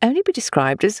that could only be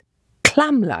described as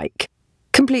clam-like,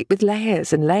 complete with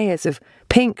layers and layers of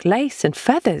pink lace and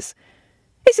feathers.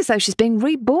 It's as though she's being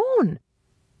reborn.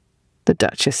 The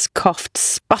Duchess coughed,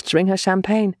 sputtering her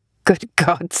champagne. Good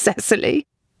God, Cecily!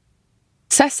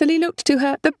 Cecily looked to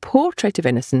her the portrait of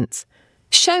innocence.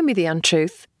 Show me the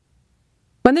untruth.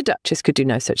 When the Duchess could do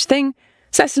no such thing,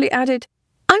 Cecily added,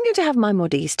 "I'm going to have my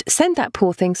modiste send that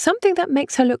poor thing something that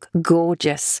makes her look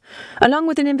gorgeous, along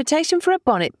with an invitation for a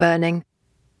bonnet burning."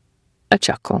 A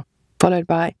chuckle, followed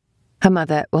by, "Her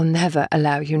mother will never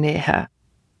allow you near her."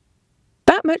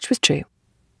 That much was true.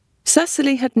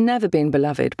 Cecily had never been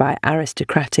beloved by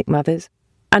aristocratic mothers,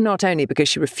 and not only because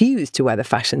she refused to wear the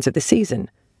fashions of the season.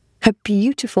 Her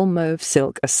beautiful mauve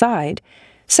silk aside,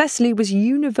 Cecily was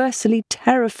universally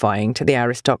terrifying to the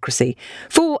aristocracy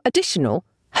for additional,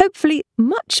 hopefully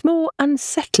much more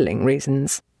unsettling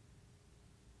reasons.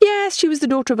 Yes, she was the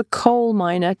daughter of a coal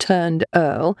miner turned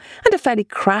earl, and a fairly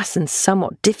crass and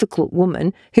somewhat difficult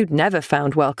woman who'd never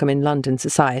found welcome in London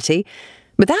society,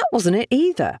 but that wasn't it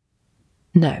either.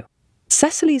 No,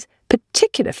 Cecily's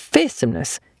particular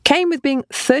fearsomeness came with being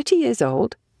 30 years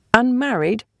old,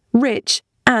 unmarried, rich,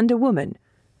 and a woman,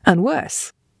 and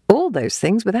worse, all those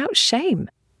things without shame.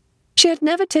 She had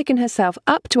never taken herself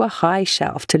up to a high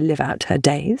shelf to live out her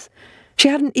days. She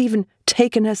hadn't even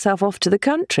taken herself off to the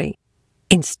country.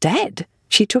 Instead,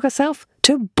 she took herself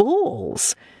to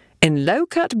balls in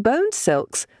low-cut bone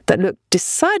silks that looked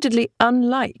decidedly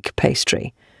unlike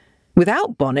pastry,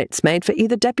 without bonnets made for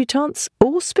either debutantes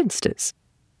or spinsters.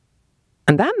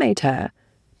 And that made her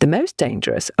the most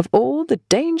dangerous of all the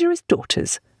dangerous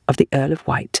daughters of the Earl of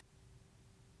White.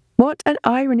 What an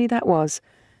irony that was,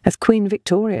 as Queen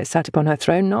Victoria sat upon her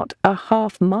throne not a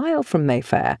half-mile from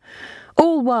Mayfair,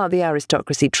 all while the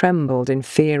aristocracy trembled in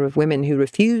fear of women who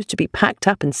refused to be packed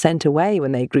up and sent away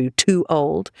when they grew too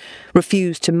old,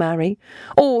 refused to marry,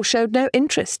 or showed no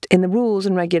interest in the rules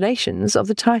and regulations of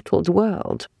the titled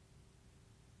world.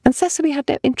 And Cecily had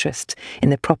no interest in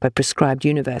the proper prescribed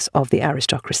universe of the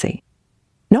aristocracy.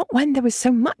 Not when there was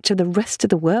so much of the rest of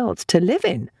the world to live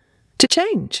in, to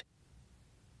change.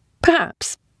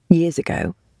 Perhaps, years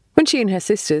ago, when she and her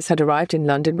sisters had arrived in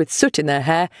London with soot in their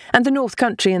hair and the North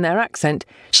Country in their accent,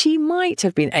 she might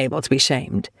have been able to be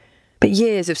shamed. But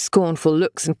years of scornful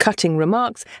looks and cutting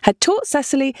remarks had taught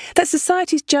Cecily that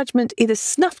society's judgment either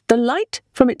snuffed the light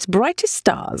from its brightest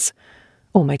stars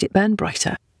or made it burn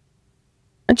brighter.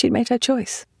 And she'd made her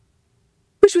choice.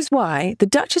 Which was why the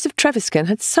Duchess of Treviscan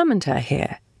had summoned her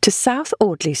here to South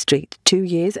Audley Street 2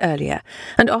 years earlier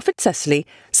and offered Cecily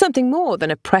something more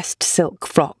than a pressed silk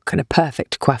frock and a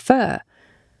perfect coiffure.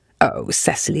 Oh,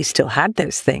 Cecily still had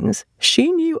those things.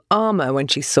 She knew armour when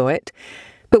she saw it.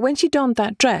 But when she donned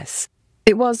that dress,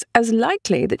 it was as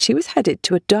likely that she was headed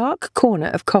to a dark corner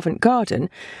of Covent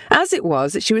Garden as it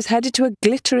was that she was headed to a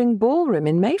glittering ballroom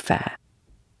in Mayfair.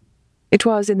 It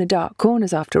was in the dark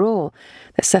corners, after all,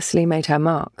 that Cecily made her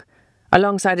mark,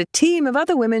 alongside a team of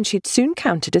other women she'd soon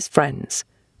counted as friends,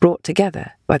 brought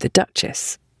together by the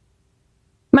Duchess.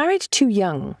 Married too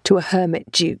young to a hermit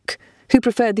duke, who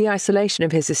preferred the isolation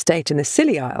of his estate in the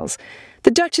Scilly Isles,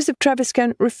 the Duchess of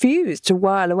Treviscan refused to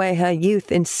while away her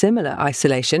youth in similar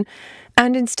isolation,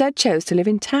 and instead chose to live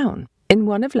in town, in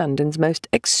one of London's most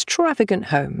extravagant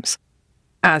homes.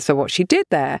 As for what she did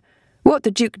there, what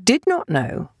the Duke did not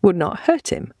know would not hurt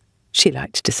him, she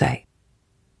liked to say.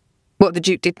 What the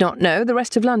Duke did not know, the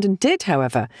rest of London did,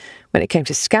 however. When it came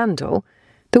to scandal,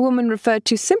 the woman referred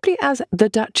to simply as the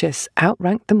Duchess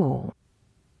outranked them all.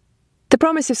 The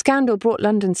promise of scandal brought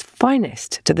London's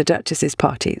finest to the Duchess's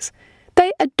parties.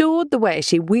 They adored the way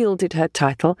she wielded her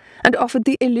title and offered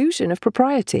the illusion of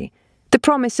propriety, the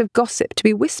promise of gossip to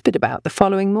be whispered about the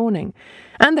following morning,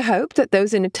 and the hope that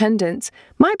those in attendance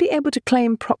might be able to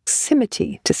claim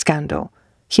proximity to scandal,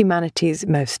 humanity's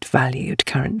most valued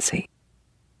currency.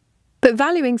 But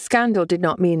valuing scandal did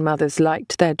not mean mothers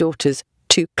liked their daughters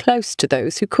too close to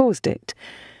those who caused it,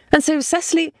 and so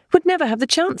Cecily would never have the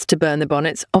chance to burn the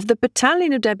bonnets of the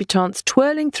battalion of debutantes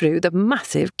twirling through the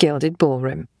massive gilded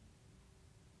ballroom.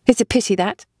 "It's a pity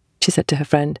that," she said to her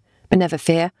friend, "but never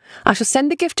fear. I shall send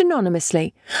the gift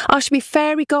anonymously. I shall be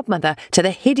fairy godmother to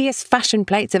the hideous fashion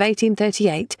plates of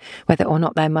 1838, whether or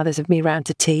not their mothers have me round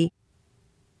to tea.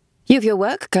 You've your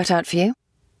work cut out for you.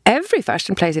 Every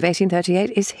fashion plate of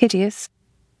 1838 is hideous.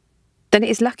 Then it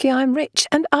is lucky I'm rich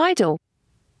and idle."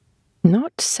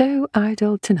 "Not so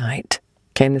idle tonight,"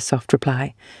 came the soft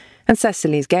reply, and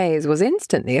Cecily's gaze was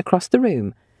instantly across the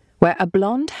room, where a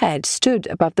blonde head stood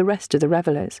above the rest of the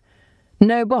revellers.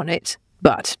 No bonnet,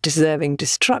 but deserving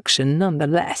destruction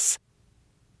nonetheless.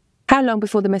 "How long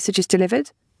before the message is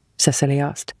delivered?" Cecily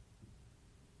asked.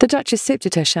 The Duchess sipped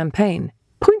at her champagne,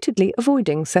 pointedly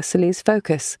avoiding Cecily's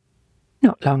focus.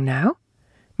 "Not long now.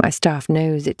 My staff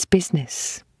knows its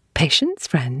business. Patience,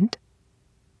 friend."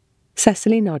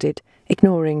 Cecily nodded,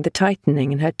 ignoring the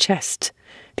tightening in her chest,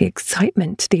 the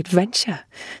excitement, the adventure,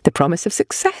 the promise of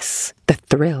success, the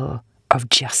thrill of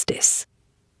justice.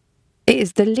 "It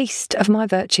is the least of my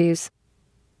virtues."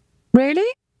 "Really?"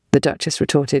 the Duchess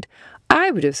retorted.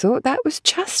 "I would have thought that was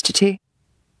chastity."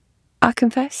 "I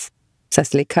confess,"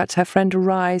 Cecily cut her friend a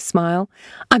wry smile,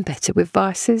 "I'm better with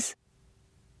vices."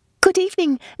 "Good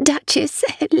evening, Duchess,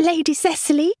 Lady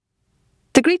Cecily."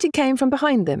 The greeting came from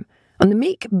behind them, on the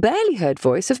meek, barely heard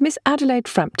voice of Miss Adelaide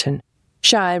Frampton,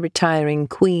 shy, retiring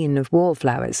queen of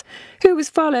wallflowers, who was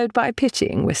followed by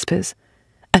pitying whispers.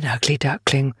 An ugly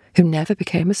duckling who never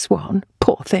became a swan,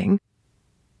 poor thing.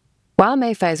 While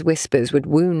Mayfair's whispers would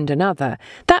wound another,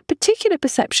 that particular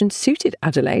perception suited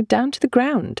Adelaide down to the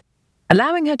ground,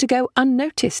 allowing her to go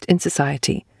unnoticed in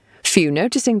society, few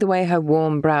noticing the way her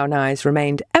warm brown eyes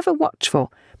remained ever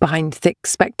watchful behind thick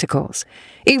spectacles,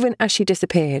 even as she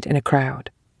disappeared in a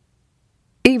crowd.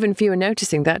 Even fewer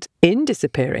noticing that, in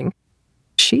disappearing,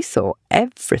 she saw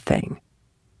everything.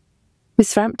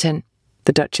 "Miss Frampton,"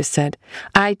 the Duchess said,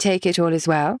 "I take it all is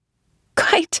well?"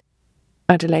 "Quite,"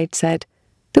 Adelaide said,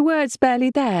 the words barely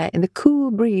there in the cool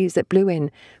breeze that blew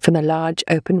in from the large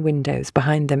open windows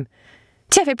behind them.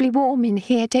 "Terribly warm in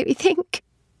here, don't you think?"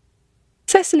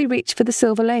 Cecily reached for the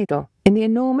silver ladle in the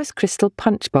enormous crystal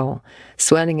punch bowl,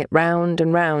 swirling it round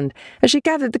and round as she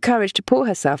gathered the courage to pour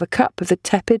herself a cup of the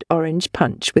tepid orange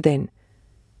punch within.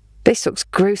 "This looks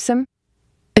gruesome."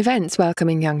 "Events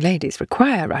welcoming young ladies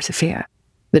require ratafia,"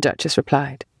 the Duchess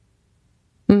replied.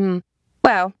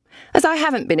 Well, as I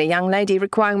haven't been a young lady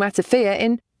requiring ratafia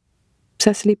in—"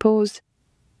 Cecily paused.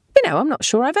 I'm not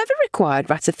sure I've ever required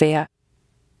ratafia."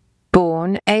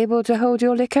 "Born able to hold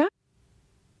your liquor?"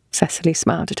 Cecily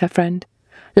smiled at her friend.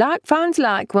 "Like finds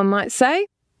like, one might say."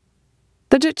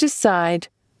 The Duchess sighed,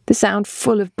 the sound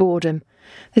full of boredom.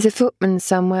 "There's a footman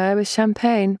somewhere with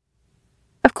champagne."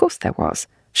 Of course there was.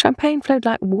 Champagne flowed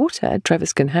like water at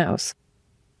Treviscan House.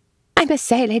 "I must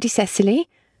say, Lady Cecily,"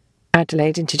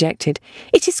 Adelaide interjected,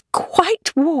 "it is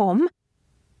quite warm."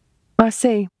 "I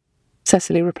see,"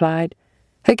 Cecily replied,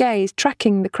 her gaze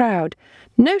tracking the crowd,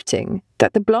 noting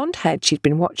that the blonde head she'd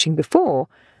been watching before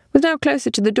was now closer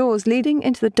to the doors leading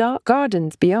into the dark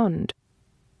gardens beyond.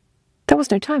 There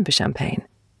was no time for champagne.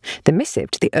 The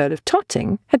missive to the Earl of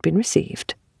Totting had been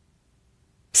received.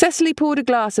 Cecily poured a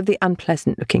glass of the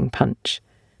unpleasant-looking punch.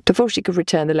 Before she could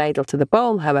return the ladle to the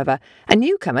bowl, however, a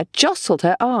newcomer jostled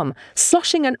her arm,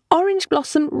 sloshing an orange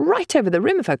blossom right over the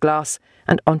rim of her glass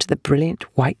and onto the brilliant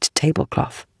white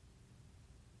tablecloth.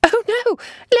 "Oh, no!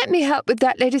 Let me help with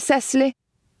that, Lady Cecily."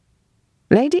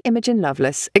 Lady Imogen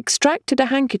Lovelace extracted a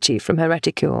handkerchief from her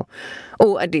reticule,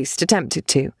 or at least attempted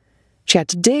to. She had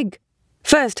to dig,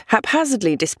 first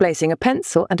haphazardly displacing a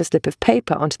pencil and a slip of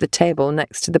paper onto the table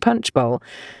next to the punch bowl,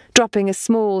 dropping a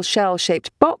small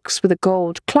shell-shaped box with a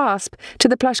gold clasp to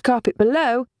the plush carpet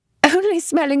below. "Only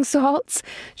smelling salts,"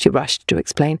 she rushed to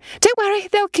explain. "Don't worry,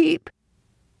 they'll keep."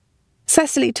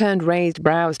 Cecily turned raised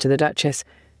brows to the Duchess,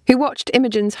 who watched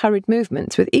Imogen's hurried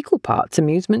movements with equal parts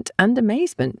amusement and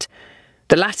amazement,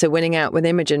 the latter winning out when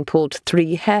Imogen pulled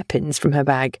 3 hairpins from her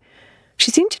bag.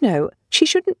 She seemed to know she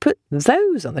shouldn't put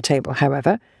those on the table,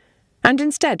 however, and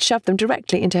instead shoved them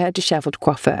directly into her dishevelled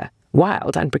coiffure,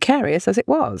 wild and precarious as it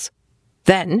was.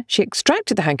 Then she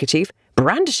extracted the handkerchief,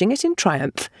 brandishing it in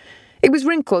triumph. It was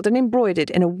wrinkled and embroidered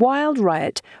in a wild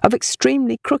riot of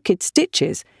extremely crooked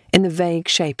stitches in the vague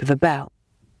shape of a bell.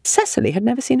 Cecily had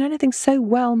never seen anything so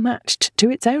well matched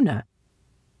to its owner.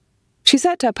 She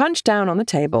set her punch down on the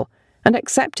table and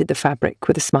accepted the fabric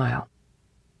with a smile.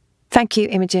 "Thank you,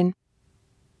 Imogen."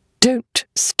 "Don't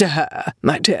stir,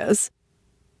 my dears."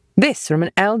 This from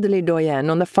an elderly doyenne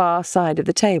on the far side of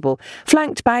the table,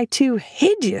 flanked by 2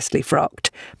 hideously frocked,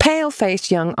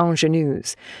 pale-faced young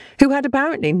ingenues, who had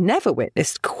apparently never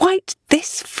witnessed quite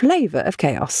this flavour of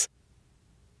chaos.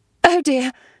 "Oh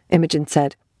dear," Imogen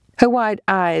said, her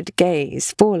wide-eyed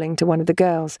gaze falling to one of the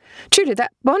girls. "Truly,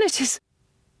 that bonnet is—"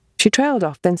 She trailed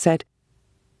off, then said,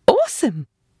 "Awesome!"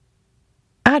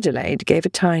 Adelaide gave a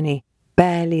tiny,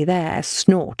 barely there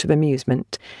snort of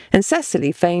amusement, and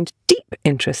Cecily feigned deep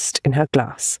interest in her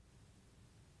glass.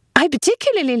 "I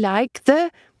particularly like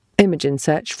the—" Imogen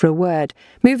searched for a word,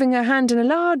 moving her hand in a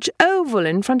large oval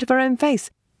in front of her own face.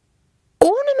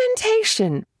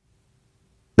 "Ornamentation."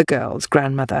 The girl's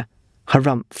grandmother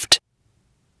harumphed.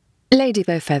 "Lady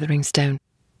Beaufeatheringstone,"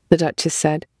 the Duchess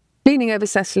said, leaning over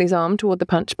Cecily's arm toward the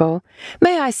punch bowl.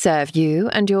 "May I serve you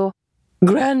and your—"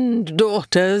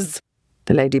 "Granddaughters,"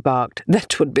 the lady barked.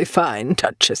 "That would be fine,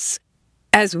 Duchess,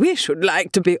 as we should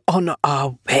like to be on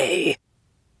our way."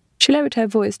 She lowered her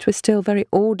voice to a still very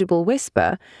audible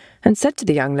whisper and said to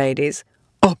the young ladies,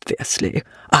 "Obviously,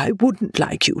 I wouldn't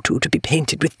like you two to be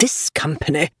painted with this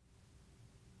company."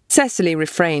 Cecily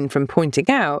refrained from pointing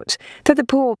out that the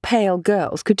poor pale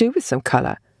girls could do with some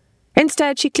colour.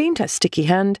 Instead, she cleaned her sticky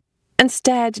hand and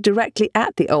stared directly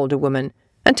at the older woman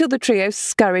until the trio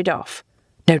scurried off,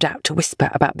 no doubt to whisper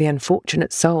about the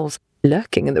unfortunate souls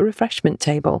lurking at the refreshment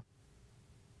table.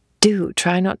 "Do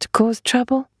try not to cause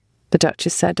trouble," the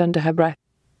Duchess said under her breath.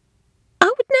 "I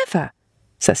would never,"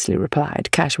 Cecily replied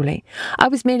casually. "I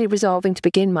was merely resolving to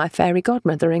begin my fairy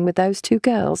godmothering with those two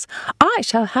girls. I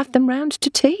shall have them round to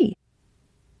tea."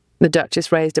 The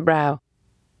Duchess raised a brow.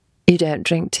 "You don't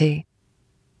drink tea."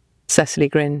 Cecily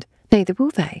grinned. "Neither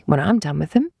will they when I'm done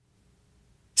with them."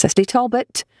 "Cecily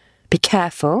Talbot, be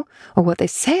careful, or what they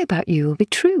say about you will be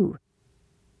true."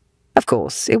 Of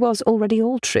course, it was already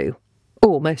all true.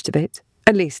 Or most of it.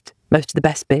 At least, most of the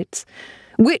best bits.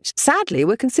 Which, sadly,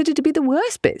 were considered to be the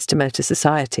worst bits to most of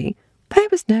society. There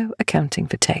was no accounting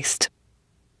for taste.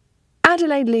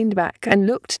 Adelaide leaned back and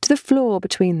looked to the floor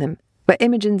between them, where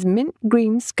Imogen's mint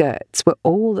green skirts were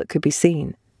all that could be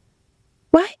seen.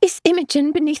 "Why is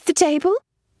Imogen beneath the table?"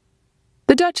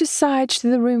 The Duchess sighed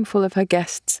through the roomful of her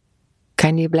guests.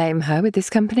 "Can you blame her with this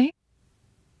company?"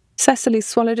 Cecily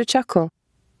swallowed a chuckle.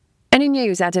 "Any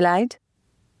news, Adelaide?"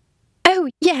 "Oh,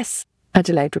 yes,"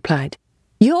 Adelaide replied.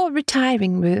 "Your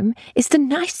retiring room is the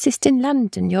nicest in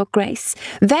London, Your Grace.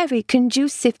 Very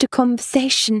conducive to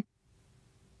conversation."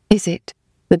 "Is it?"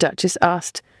 the Duchess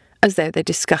asked, as though they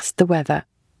discussed the weather.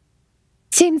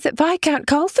 "Seems that Viscount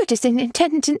Calford is in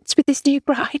attendance with his new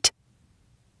bride."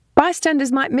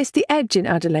 Bystanders might miss the edge in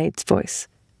Adelaide's voice,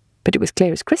 but it was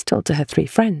clear as crystal to her three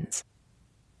friends.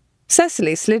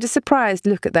 Cecily slid a surprised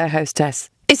look at their hostess.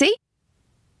 "Is he?"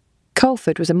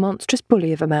 Calford was a monstrous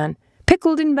bully of a man,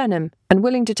 pickled in venom and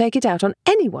willing to take it out on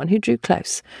anyone who drew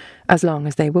close, as long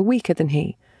as they were weaker than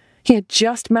he. He had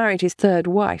just married his third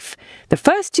wife, the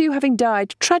first two having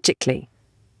died tragically,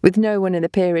 with no one in the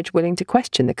peerage willing to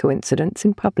question the coincidence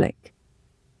in public.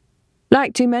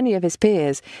 Like too many of his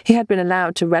peers, he had been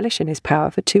allowed to relish in his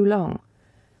power for too long,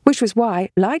 which was why,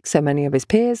 like so many of his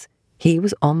peers, he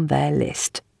was on their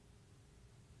list.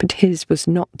 But his was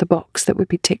not the box that would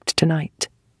be ticked tonight.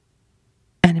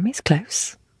 "Enemies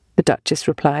close," the Duchess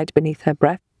replied beneath her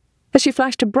breath, as she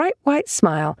flashed a bright white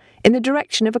smile in the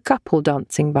direction of a couple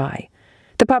dancing by,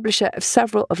 the publisher of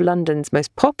several of London's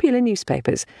most popular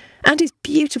newspapers, and his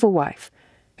beautiful wife,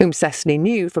 whom Cecily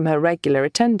knew from her regular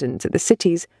attendance at the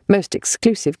city's most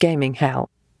exclusive gaming hell.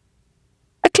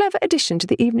 A clever addition to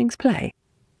the evening's play,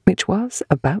 which was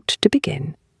about to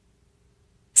begin.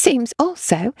 "Seems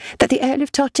also that the Earl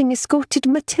of Totting escorted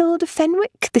Matilda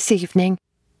Fenwick this evening."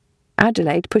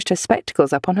 Adelaide pushed her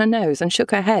spectacles up on her nose and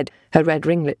shook her head, her red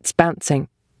ringlets bouncing.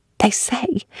 "They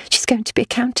say she's going to be a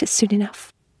countess soon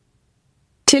enough."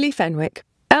 Tilly Fenwick,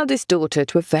 eldest daughter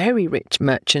to a very rich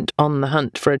merchant on the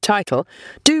hunt for a title,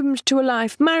 doomed to a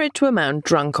life married to a man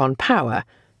drunk on power,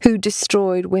 who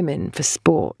destroyed women for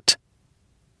sport.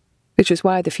 Which was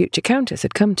why the future countess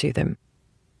had come to them.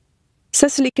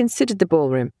 Cecily considered the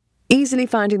ballroom, easily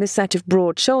finding the set of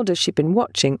broad shoulders she'd been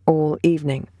watching all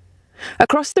evening.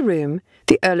 Across the room,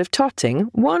 the Earl of Totting,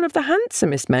 one of the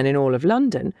handsomest men in all of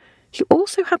London, who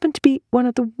also happened to be one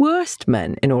of the worst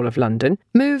men in all of London,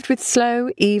 moved with slow,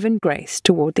 even grace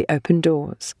toward the open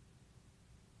doors.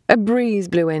 A breeze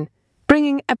blew in,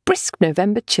 bringing a brisk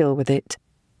November chill with it.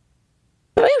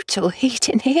 "Brutal heat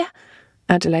in here,"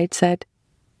 Adelaide said.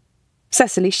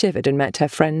 Cecily shivered and met her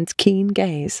friend's keen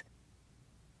gaze.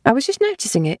 "I was just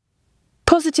noticing it.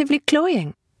 Positively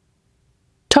cloying."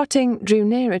 Totting drew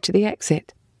nearer to the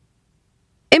exit.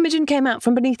 Imogen came out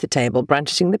from beneath the table,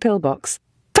 brandishing the pillbox.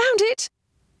 "Found it!"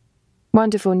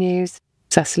 "Wonderful news,"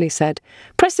 Cecily said,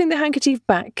 pressing the handkerchief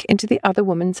back into the other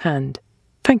woman's hand.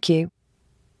 "Thank you."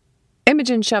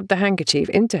 Imogen shoved the handkerchief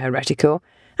into her reticule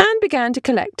and began to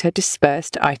collect her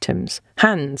dispersed items,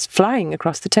 hands flying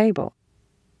across the table.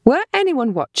 Were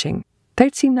anyone watching,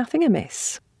 they'd see nothing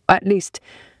amiss, at least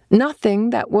nothing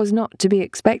that was not to be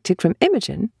expected from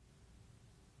Imogen.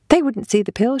 They wouldn't see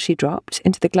the pill she dropped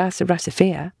into the glass of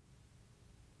ratafia.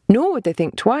 Nor would they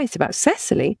think twice about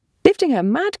Cecily lifting her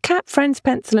madcap friend's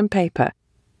pencil and paper,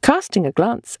 casting a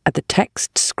glance at the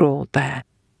text scrawled there.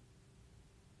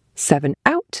 7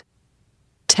 out,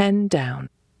 10 down.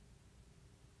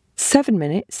 7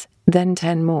 minutes, then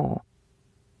 10 more.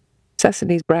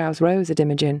 Cecily's brows rose at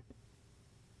Imogen.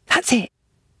 "That's it."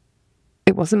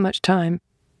 It wasn't much time.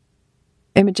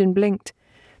 Imogen blinked.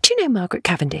 "Do you know Margaret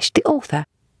Cavendish, the author?"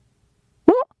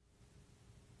 "What?"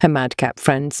 Her madcap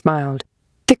friend smiled.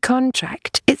 "The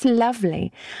contract is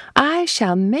lovely. 'I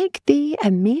shall make thee a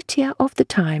meteor of the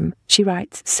time,' she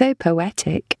writes, so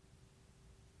poetic."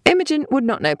 Imogen would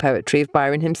not know poetry if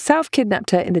Byron himself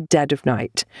kidnapped her in the dead of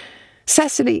night.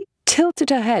 Cecily tilted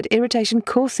her head, irritation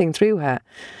coursing through her.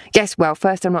 "Yes, well,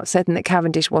 first I'm not certain that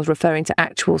Cavendish was referring to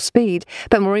actual speed,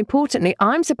 but more importantly,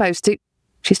 I'm supposed to—"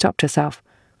 She stopped herself,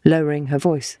 lowering her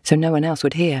voice so no one else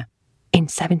would hear. "In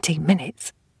 17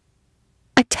 minutes.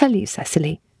 "I tell you,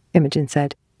 Cecily," Imogen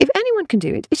said, "if anyone can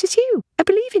do it, it is you. I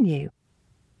believe in you."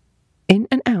 In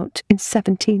and out in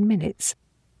 17 minutes.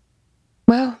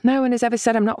 Well, no one has ever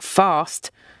said I'm not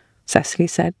fast, Cecily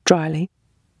said dryly.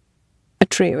 A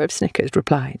trio of snickers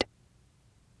replied.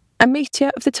 A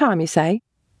meteor of the time, you say?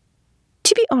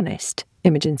 To be honest,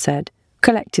 Imogen said,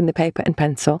 collecting the paper and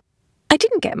pencil, I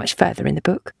didn't get much further in the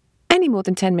book. Any more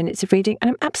than 10 minutes of reading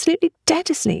and I'm absolutely dead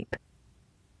asleep.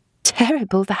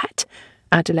 Terrible, that,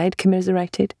 Adelaide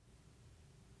commiserated.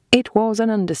 It was an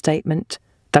understatement.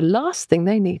 The last thing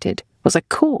they needed was a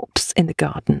corpse in the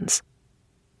gardens.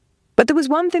 But there was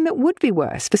one thing that would be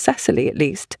worse, for Cecily at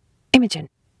least. Imogen,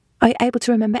 are you able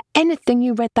to remember anything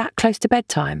you read that close to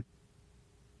bedtime?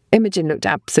 Imogen looked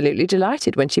absolutely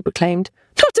delighted when she proclaimed,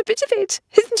 Not a bit of it!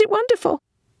 Isn't it wonderful?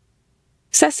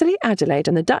 Cecily, Adelaide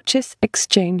and the Duchess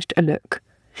exchanged a look.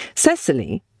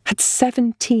 Cecily had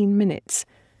 17 minutes,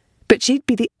 but she'd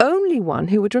be the only one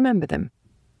who would remember them.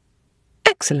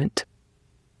 Excellent.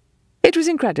 It was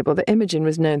incredible that Imogen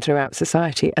was known throughout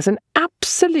society as an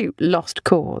absolute lost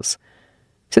cause.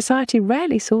 Society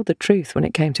rarely saw the truth when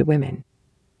it came to women.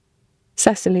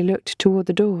 Cecily looked toward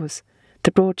the doors.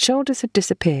 The broad shoulders had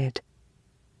disappeared.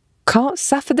 Can't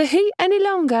suffer the heat any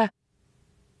longer.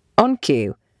 On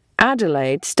cue,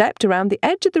 Adelaide stepped around the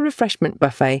edge of the refreshment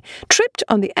buffet, tripped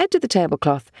on the edge of the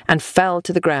tablecloth, and fell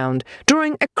to the ground,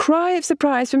 drawing a cry of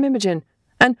surprise from Imogen,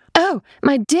 and, "Oh,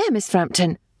 my dear Miss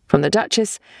Frampton," from the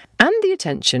Duchess, and the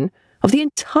attention of the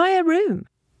entire room.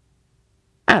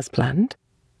 As planned.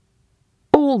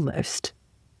 Almost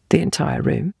the entire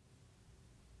room.